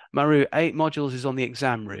 modules. Maru, 8 modules is on the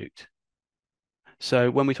exam route. So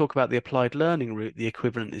when we talk about the applied learning route, the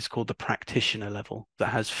equivalent is called the practitioner level that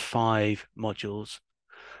has 5 modules.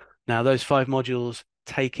 Now, those 5 modules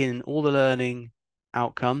take in all the learning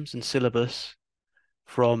outcomes and syllabus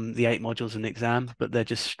from the 8 modules in the exam, but they're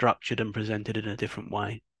just structured and presented in a different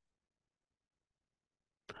way.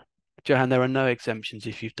 Johan, there are no exemptions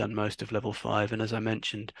if you've done most of level 5. And as I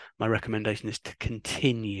mentioned, my recommendation is to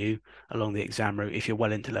continue along the exam route if you're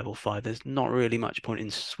well into level 5. There's not really much point in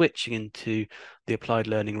switching into the applied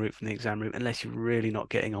learning route from the exam route unless you're really not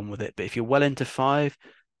getting on with it. But if you're well into 5,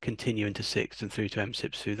 continue into 6 and through to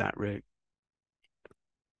MCIPS through that route.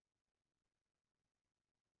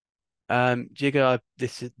 Jiga,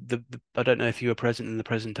 this is I don't know if you were present in the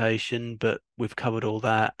presentation, but we've covered all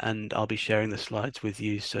that and I'll be sharing the slides with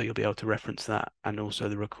you so you'll be able to reference that and also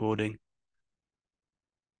the recording.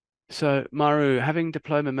 So, Maru, having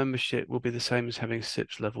diploma membership will be the same as having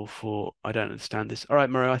CIPS level 4. I don't understand this. All right,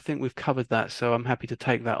 Maru, I think we've covered that, so I'm happy to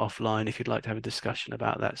take that offline if you'd like to have a discussion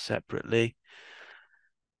about that separately.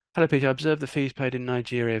 Hello, Peter. I observe the fees paid in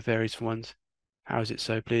Nigeria varies from ones. How is it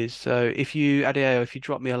so, please? So if you, Adeo, if you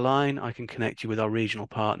drop me a line, I can connect you with our regional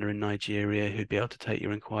partner in Nigeria who'd be able to take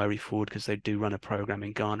your inquiry forward because they do run a program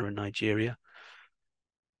in Ghana and Nigeria.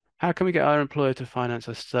 How can we get our employer to finance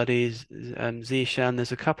our studies? Zishan,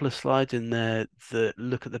 there's a couple of slides in there that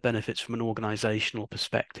look at the benefits from an organizational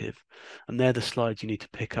perspective. And they're the slides you need to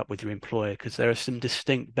pick up with your employer because there are some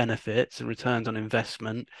distinct benefits and returns on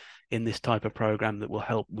investment in this type of program that will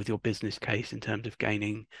help with your business case in terms of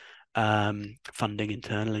gaining funding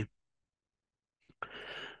internally.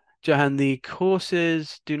 Johan, the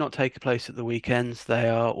courses do not take place at the weekends. They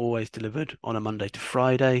are always delivered on a Monday to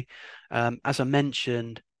Friday. As I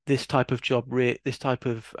mentioned, this type of this type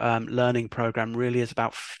of learning program really is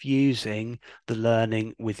about fusing the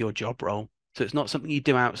learning with your job role. So it's not something you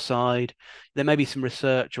do outside. There may be some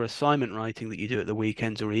research or assignment writing that you do at the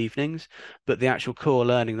weekends or evenings, but the actual core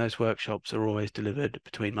learning, those workshops are always delivered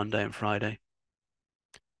between Monday and Friday.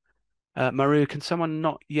 Maru, can someone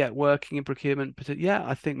not yet working in procurement? Yeah,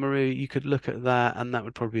 I think Maru, you could look at that, and that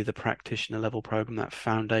would probably be the practitioner level program, that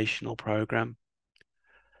foundational program.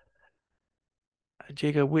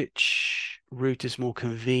 Jiga, which route is more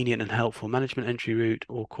convenient and helpful, management entry route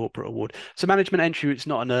or corporate award? So management entry route is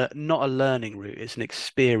not a learning route; it's an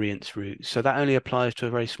experience route. So that only applies to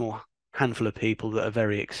a very small handful of people that are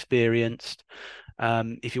very experienced.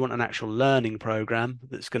 If you want an actual learning program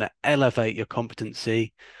that's going to elevate your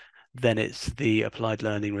competency, then it's the applied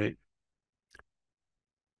learning route.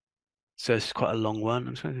 So it's quite a long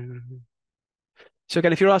one. So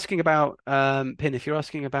again, if you're asking about PIN, if you're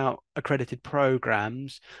asking about accredited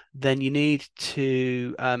programs, then you need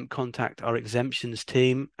to contact our exemptions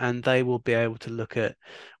team, and they will be able to look at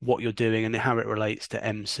what you're doing and how it relates to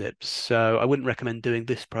MCIPS. So I wouldn't recommend doing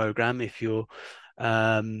this program if you're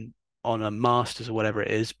on a master's or whatever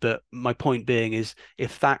it is. But my point being is,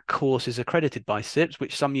 if that course is accredited by CIPS,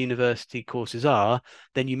 which some university courses are,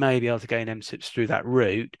 then you may be able to gain MCIPS through that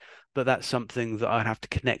route. But that's something that I'd have to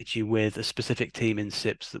connect you with a specific team in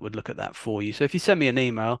CIPS that would look at that for you. So if you send me an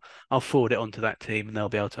email, I'll forward it on to that team and they'll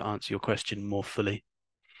be able to answer your question more fully.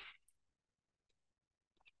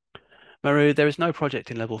 Maru, there is no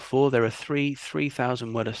project in level 4. There are three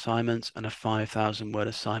 3,000 word assignments and a 5,000 word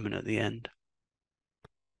assignment at the end.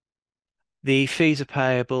 The fees are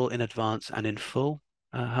payable in advance and in full,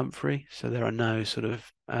 Humphrey. So there are no sort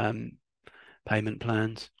of payment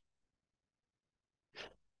plans.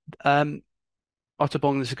 Otterbong,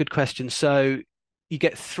 that's a good question. So you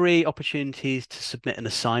get 3 opportunities to submit an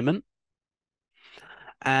assignment,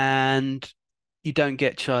 and you don't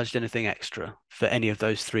get charged anything extra for any of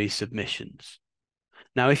those 3 submissions.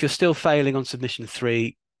 Now, if you're still failing on submission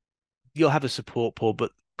 3, you'll have a support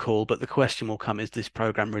call, but the question will come, is this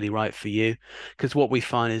program really right for you? Because what we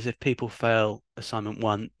find is if people fail assignment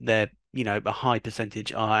 1, they're, a high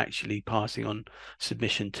percentage are actually passing on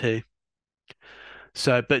submission 2.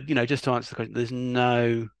 So, but, just to answer the question, there's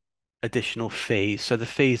no additional fees. So the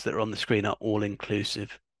fees that are on the screen are all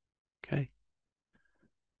inclusive. Okay.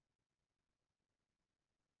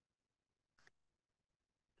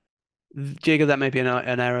 Jiga, that may be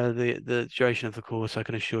an error. The duration of the course, I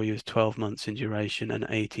can assure you, is 12 months in duration and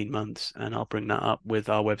 18 months. And I'll bring that up with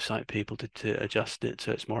our website people to adjust it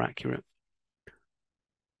so it's more accurate.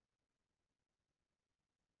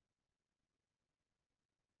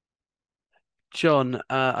 John,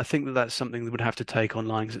 I think that's something that would have to take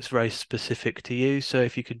online because it's very specific to you. So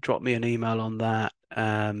if you could drop me an email on that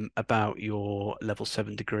about your level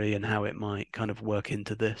 7 degree and how it might kind of work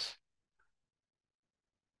into this.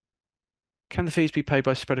 Can the fees be paid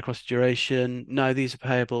by spread across the duration? No, these are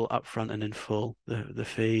payable upfront and in full, the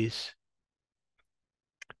fees.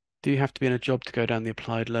 Do you have to be in a job to go down the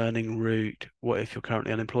applied learning route? What if you're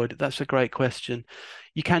currently unemployed? That's a great question.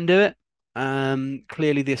 You can do it.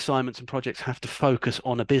 Clearly, the assignments and projects have to focus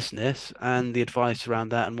on a business, and the advice around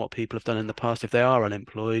that and what people have done in the past, if they are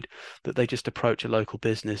unemployed, that they just approach a local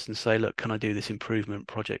business and say, look, can I do this improvement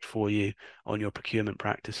project for you on your procurement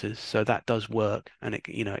practices? So that does work, and it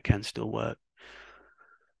can still work.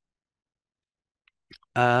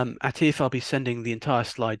 Atif, I'll be sending the entire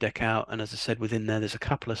slide deck out, and as I said, within there's a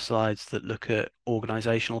couple of slides that look at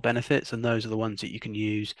organizational benefits, and those are the ones that you can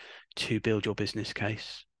use to build your business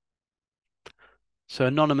case. So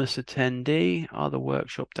anonymous attendee, are the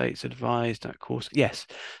workshop dates advised at course? Yes.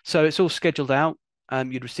 So it's all scheduled out.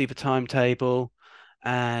 You'd receive a timetable.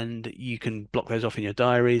 and you can block those off in your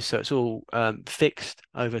diaries. So it's all fixed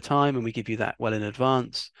over time, and we give you that well in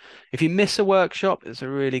advance. If you miss a workshop, it's a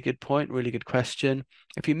really good point, really good question.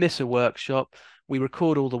 If you miss a workshop, we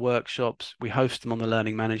record all the workshops, we host them on the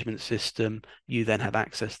learning management system, you then have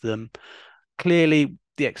access to them. Clearly,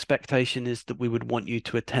 the expectation is that we would want you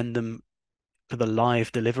to attend them for the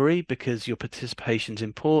live delivery because your participation is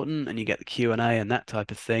important and you get the Q&A and that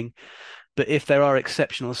type of thing. But if there are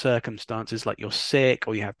exceptional circumstances like you're sick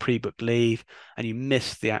or you have pre-booked leave and you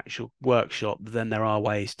miss the actual workshop, then there are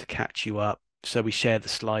ways to catch you up. So we share the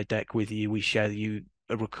slide deck with you. We share you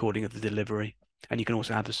a recording of the delivery, and you can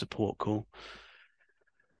also have a support call.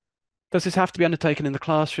 Does this have to be undertaken in the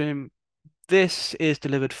classroom? This is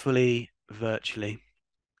delivered fully virtually.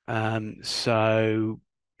 So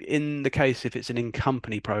in the case if it's an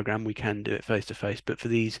in-company program, we can do it face to face, but for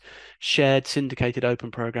these shared syndicated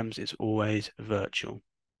open programs, it's always virtual.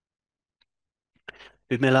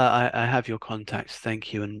 Ludmilla, I have your contacts.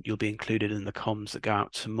 Thank you. And you'll be included in the comms that go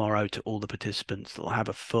out tomorrow to all the participants that will have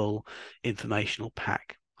a full informational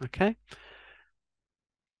pack. Okay.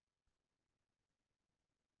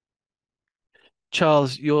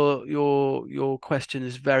 Charles, your question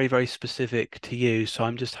is very, very specific to you. So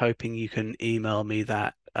I'm just hoping you can email me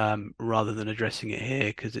that rather than addressing it here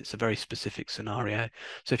because it's a very specific scenario.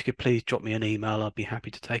 So if you could please drop me an email, I'd be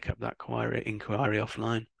happy to take up that inquiry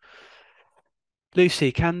offline.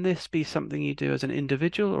 Lucy, can this be something you do as an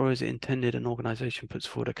individual, or is it intended an organization puts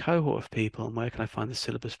forward a cohort of people, and where can I find the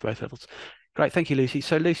syllabus for both levels? Great, thank you, Lucy.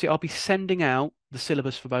 So Lucy, I'll be sending out the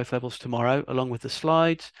syllabus for both levels tomorrow, along with the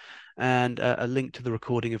slides and a link to the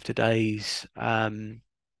recording of today's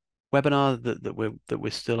webinar that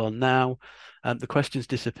we're still on now. The questions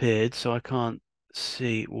disappeared, so I can't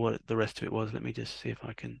see what the rest of it was. Let me just see if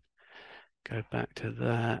I can go back to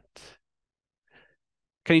that.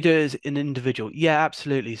 Can you do it as an individual? Yeah,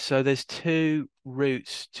 absolutely. So there's two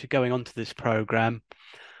routes to going onto this program.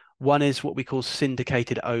 One is what we call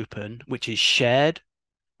syndicated open, which is shared.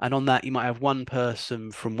 And on that, you might have one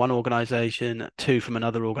person from one organization, two from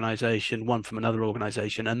another organization, one from another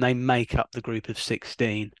organization, and they make up the group of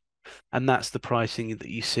 16. And that's the pricing that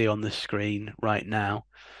you see on the screen right now.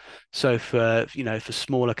 So for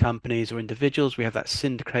smaller companies or individuals, we have that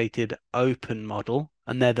syndicated open model,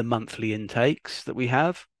 and they're the monthly intakes that we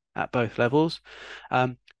have at both levels.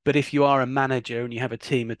 But if you are a manager and you have a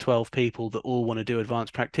team of 12 people that all want to do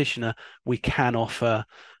advanced practitioner, we can offer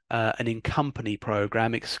an in-company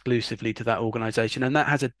program exclusively to that organization, and that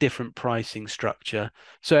has a different pricing structure.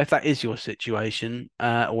 So if that is your situation,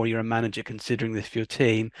 or you're a manager considering this for your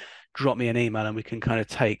team, drop me an email and we can kind of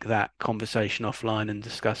take that conversation offline and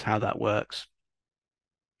discuss how that works.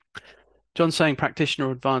 John's saying practitioner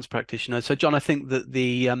or advanced practitioner. So John, I think that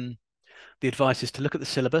the advice is to look at the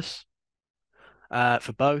syllabus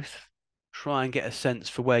for both, try and get a sense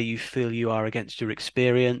for where you feel you are against your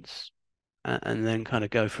experience, and then kind of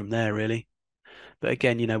go from there, really. But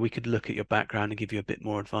again, we could look at your background and give you a bit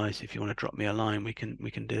more advice. If you want to drop me a line, we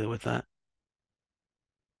can deal with that.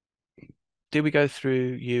 Do we go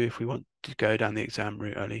through you if we want to go down the exam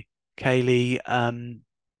route early? Kaylee,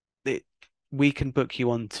 we can book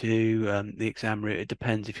you onto the exam route. It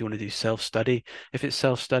depends if you want to do self-study. If it's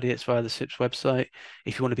self-study, it's via the CIPS website.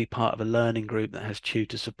 If you want to be part of a learning group that has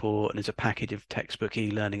tutor support and is a package of textbook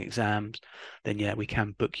e-learning exams, then yeah, we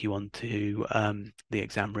can book you onto the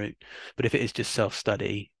exam route. But if it is just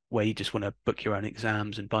self-study, where you just want to book your own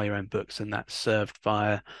exams and buy your own books, and that's served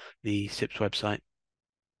via the CIPS website.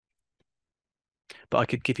 But I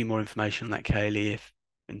could give you more information on that, Kaylee,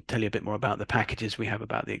 and tell you a bit more about the packages we have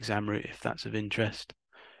about the exam route, if that's of interest.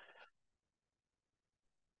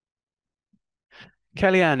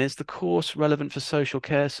 Kellyanne, is the course relevant for social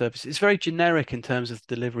care services? It's very generic in terms of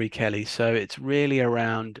delivery, Kelly. So it's really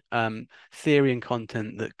around theory and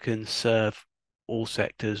content that can serve all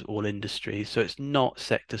sectors, all industries. So it's not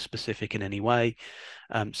sector specific in any way.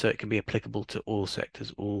 So it can be applicable to all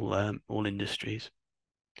sectors, all industries.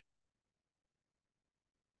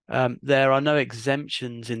 There are no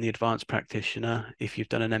exemptions in the advanced practitioner. If you've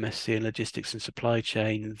done an MSc in logistics and supply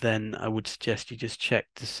chain, then I would suggest you just check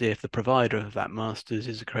to see if the provider of that master's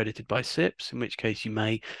is accredited by CIPS, in which case you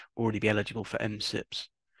may already be eligible for MCIPS.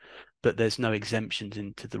 But there's no exemptions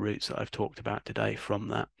into the routes that I've talked about today from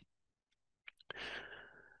that.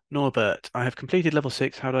 Norbert, I have completed level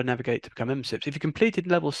 6. How do I navigate to become MCIPS? If you completed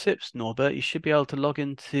level 6, Norbert, you should be able to log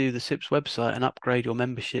into the CIPS website and upgrade your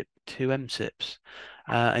membership to MCIPS.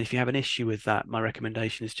 And if you have an issue with that, my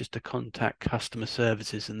recommendation is just to contact customer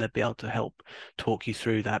services and they'll be able to help talk you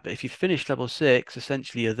through that. But if you've finished level 6,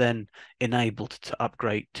 essentially you're then enabled to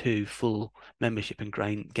upgrade to full membership and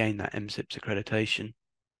gain that MCIPS accreditation.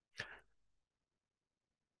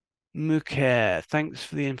 Mukher, thanks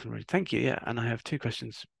for the information. Thank you. Yeah, and I have two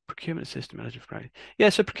questions. Procurement assistant manager for grade. Yeah,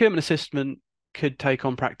 so procurement assistant could take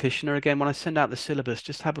on practitioner. Again, when I send out the syllabus,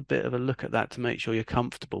 just have a bit of a look at that to make sure you're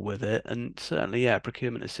comfortable with it. And certainly, yeah,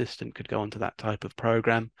 procurement assistant could go onto that type of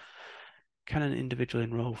program. Can an individual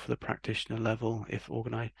enroll for the practitioner level if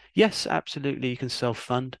organized? Yes, absolutely. You can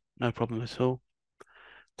self-fund, no problem at all.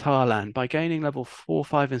 Thailand, by gaining level 4,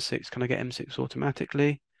 5, and 6, can I get M6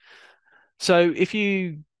 automatically? So if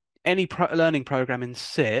you any learning program in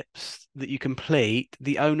CIPS that you complete,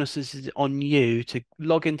 the onus is on you to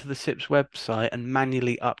log into the CIPS website and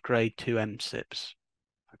manually upgrade to MCIPS.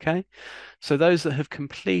 Okay, so those that have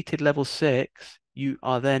completed level 6, you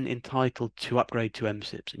are then entitled to upgrade to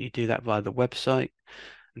MCIPS, and you do that via the website.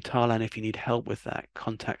 And Thailand, if you need help with that,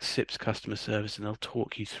 contact CIPS customer service, and they'll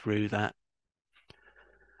talk you through that.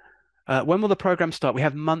 When will the program start? We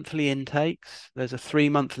have monthly intakes. There's a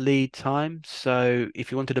 3-month lead time. So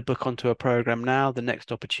if you wanted to book onto a program now, the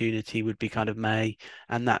next opportunity would be kind of May,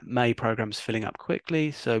 and that May program's filling up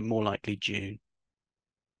quickly, so more likely June.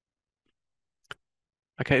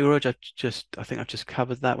 Okay, Uroj, I think I've just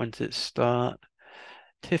covered that. When does it start?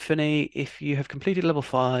 Tiffany, if you have completed level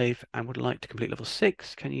 5 and would like to complete level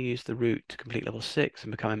 6, can you use the route to complete level 6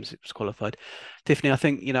 and become MCIPS qualified? Tiffany, I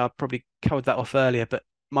think, I probably covered that off earlier, but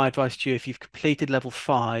my advice to you, if you've completed level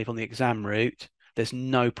 5 on the exam route, there's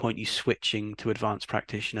no point you switching to advanced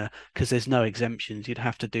practitioner because there's no exemptions. You'd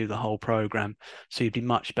have to do the whole program. So you'd be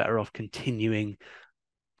much better off continuing,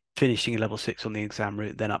 finishing level 6 on the exam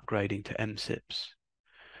route, then upgrading to MCIPS.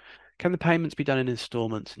 Can the payments be done in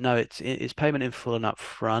installments? No, it's payment in full and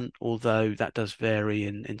upfront, although that does vary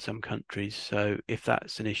in some countries. So if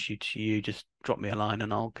that's an issue to you, just drop me a line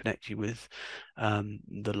and I'll connect you with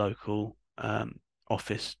the local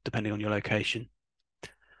office, depending on your location.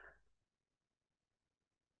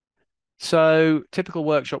 So typical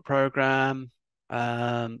workshop program,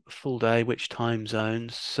 full day, which time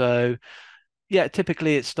zones? So yeah,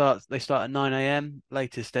 typically they start at 9 a.m.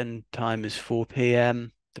 Latest end time is 4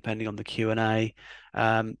 p.m. depending on the Q&A.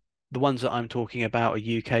 The ones that I'm talking about are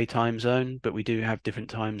UK time zone, but we do have different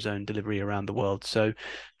time zone delivery around the world. So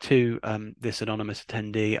to this anonymous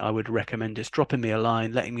attendee, I would recommend just dropping me a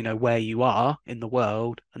line, letting me know where you are in the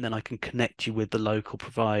world, and then I can connect you with the local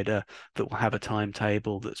provider that will have a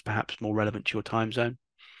timetable that's perhaps more relevant to your time zone.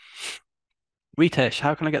 Ritesh,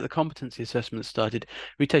 how can I get the competency assessment started?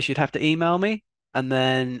 Ritesh, you'd have to email me and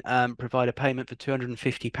then provide a payment for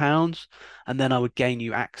 £250, and then I would gain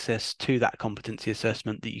you access to that competency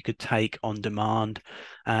assessment that you could take on demand.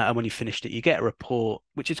 And when you finished it, you get a report,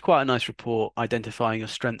 which is quite a nice report identifying your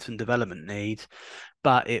strengths and development needs,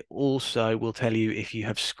 but it also will tell you if you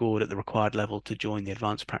have scored at the required level to join the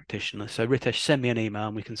advanced practitioner. So Ritesh, send me an email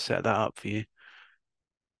and we can set that up for you.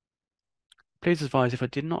 Please advise if I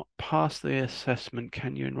did not pass the assessment,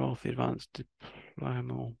 can you enroll for the advanced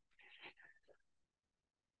diploma?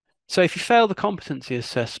 So if you fail the competency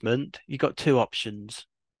assessment, you've got two options.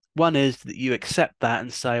 One is that you accept that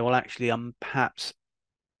and say, well, actually, I'm perhaps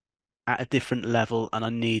at a different level and I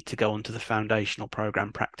need to go on to the foundational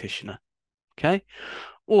program practitioner. Okay.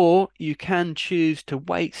 Or you can choose to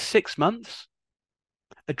wait 6 months,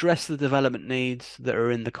 address the development needs that are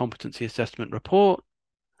in the competency assessment report,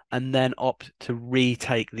 and then opt to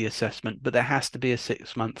retake the assessment. But there has to be a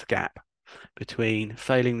 6-month gap between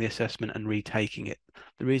failing the assessment and retaking it.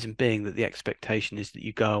 The reason being that the expectation is that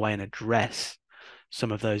you go away and address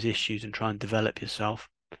some of those issues and try and develop yourself.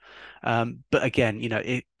 But again,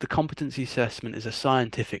 the competency assessment is a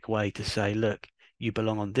scientific way to say, look, you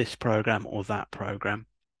belong on this program or that program.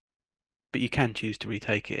 But you can choose to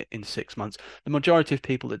retake it in 6 months. The majority of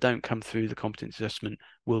people that don't come through the competency assessment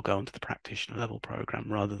will go onto the practitioner level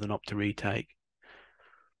program rather than opt to retake.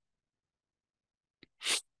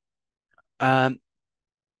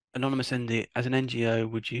 Anonymous ND, as an NGO,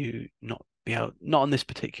 would you not be able, not on this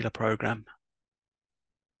particular program?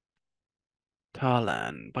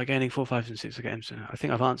 Tarlan, by gaining 4, 5, and 6 games. I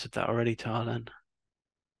think I've answered that already, Tarlan.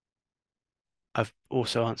 I've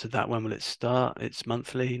also answered that. When will it start? It's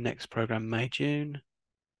monthly. Next program, May, June.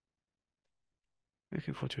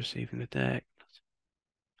 Looking forward to receiving the deck.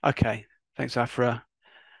 Okay, thanks, Afra.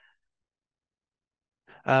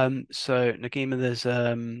 So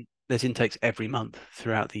Nagima, There's intakes every month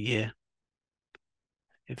throughout the year.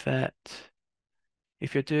 If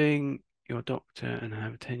you're doing your doctor and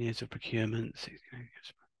have 10 years of procurement,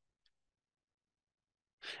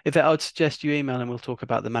 if I would suggest you email and we'll talk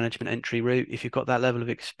about the management entry route. If you've got that level of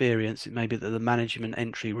experience, it may be that the management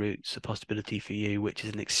entry route's a possibility for you, which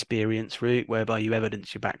is an experience route whereby you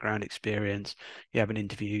evidence your background experience, you have an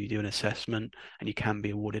interview, you do an assessment, and you can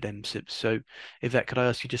be awarded MCIPS. So if that, could I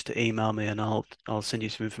ask you just to email me and I'll send you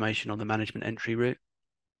some information on the management entry route.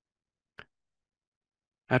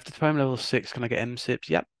 After diploma level 6, can I get MCIPS?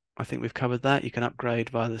 Yep, I think we've covered that. You can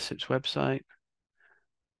upgrade via the CIPS website.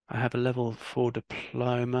 I have a level 4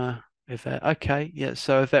 diploma. If that, okay, yeah.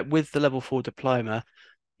 So if that with the level 4 diploma,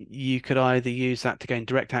 you could either use that to gain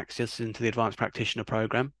direct access into the advanced practitioner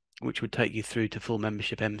program, which would take you through to full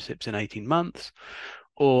membership MCIPS in 18 months.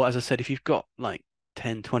 Or as I said, if you've got like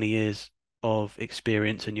 10, 20 years of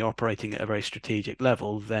experience and you're operating at a very strategic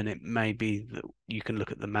level, then it may be that you can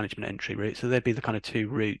look at the management entry route. So there'd be the kind of two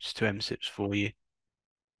routes to MCIPS for you.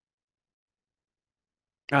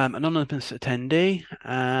 Anonymous attendee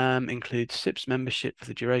includes CIPS membership for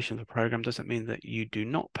the duration of the program. Does that mean that you do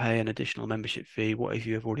not pay an additional membership fee? What if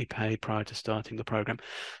you have already paid prior to starting the program?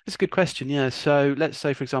 That's a good question. Yeah. So let's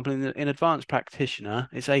say, for example, in advanced practitioner,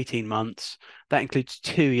 it's 18 months. That includes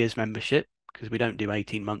 2 years membership because we don't do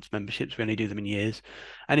 18 months memberships. We only do them in years.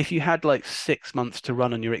 And if you had like 6 months to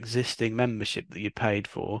run on your existing membership that you paid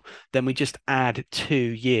for, then we just add 2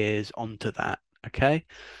 years onto that. Okay.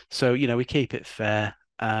 So, we keep it fair.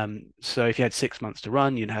 So if you had 6 months to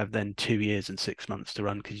run, you'd have then 2 years and 6 months to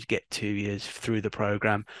run because you get 2 years through the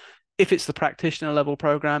program. If it's the practitioner level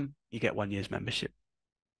program, you get 1 year's membership.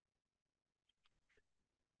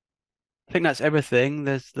 I think that's everything.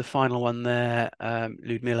 There's the final one there.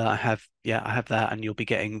 Ludmilla, I have that, and you'll be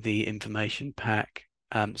getting the information pack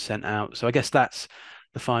sent out. So I guess that's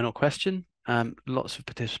the final question. Lots of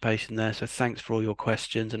participation there. So thanks for all your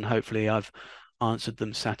questions, and hopefully I've answered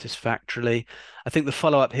them satisfactorily. I think the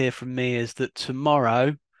follow-up here from me is that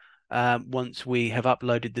tomorrow, once we have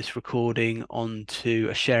uploaded this recording onto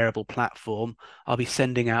a shareable platform, I'll be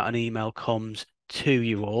sending out an email comms to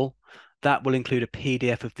you all. That will include a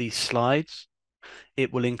PDF of these slides.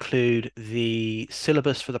 It will include the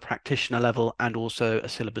syllabus for the practitioner level and also a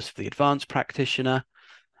syllabus for the advanced practitioner.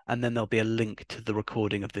 And then there'll be a link to the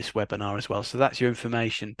recording of this webinar as well. So that's your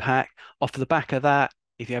information pack. Off the back of that,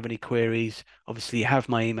 if you have any queries, obviously you have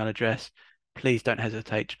my email address. Please don't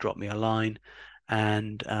hesitate to drop me a line,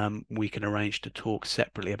 and we can arrange to talk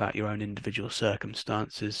separately about your own individual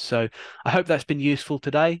circumstances. So I hope that's been useful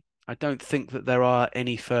today. I don't think that there are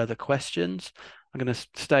any further questions. I'm going to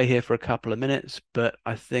stay here for a couple of minutes, but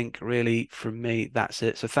I think really from me, that's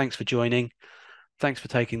it. So thanks for joining. Thanks for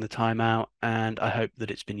taking the time out, and I hope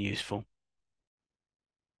that it's been useful.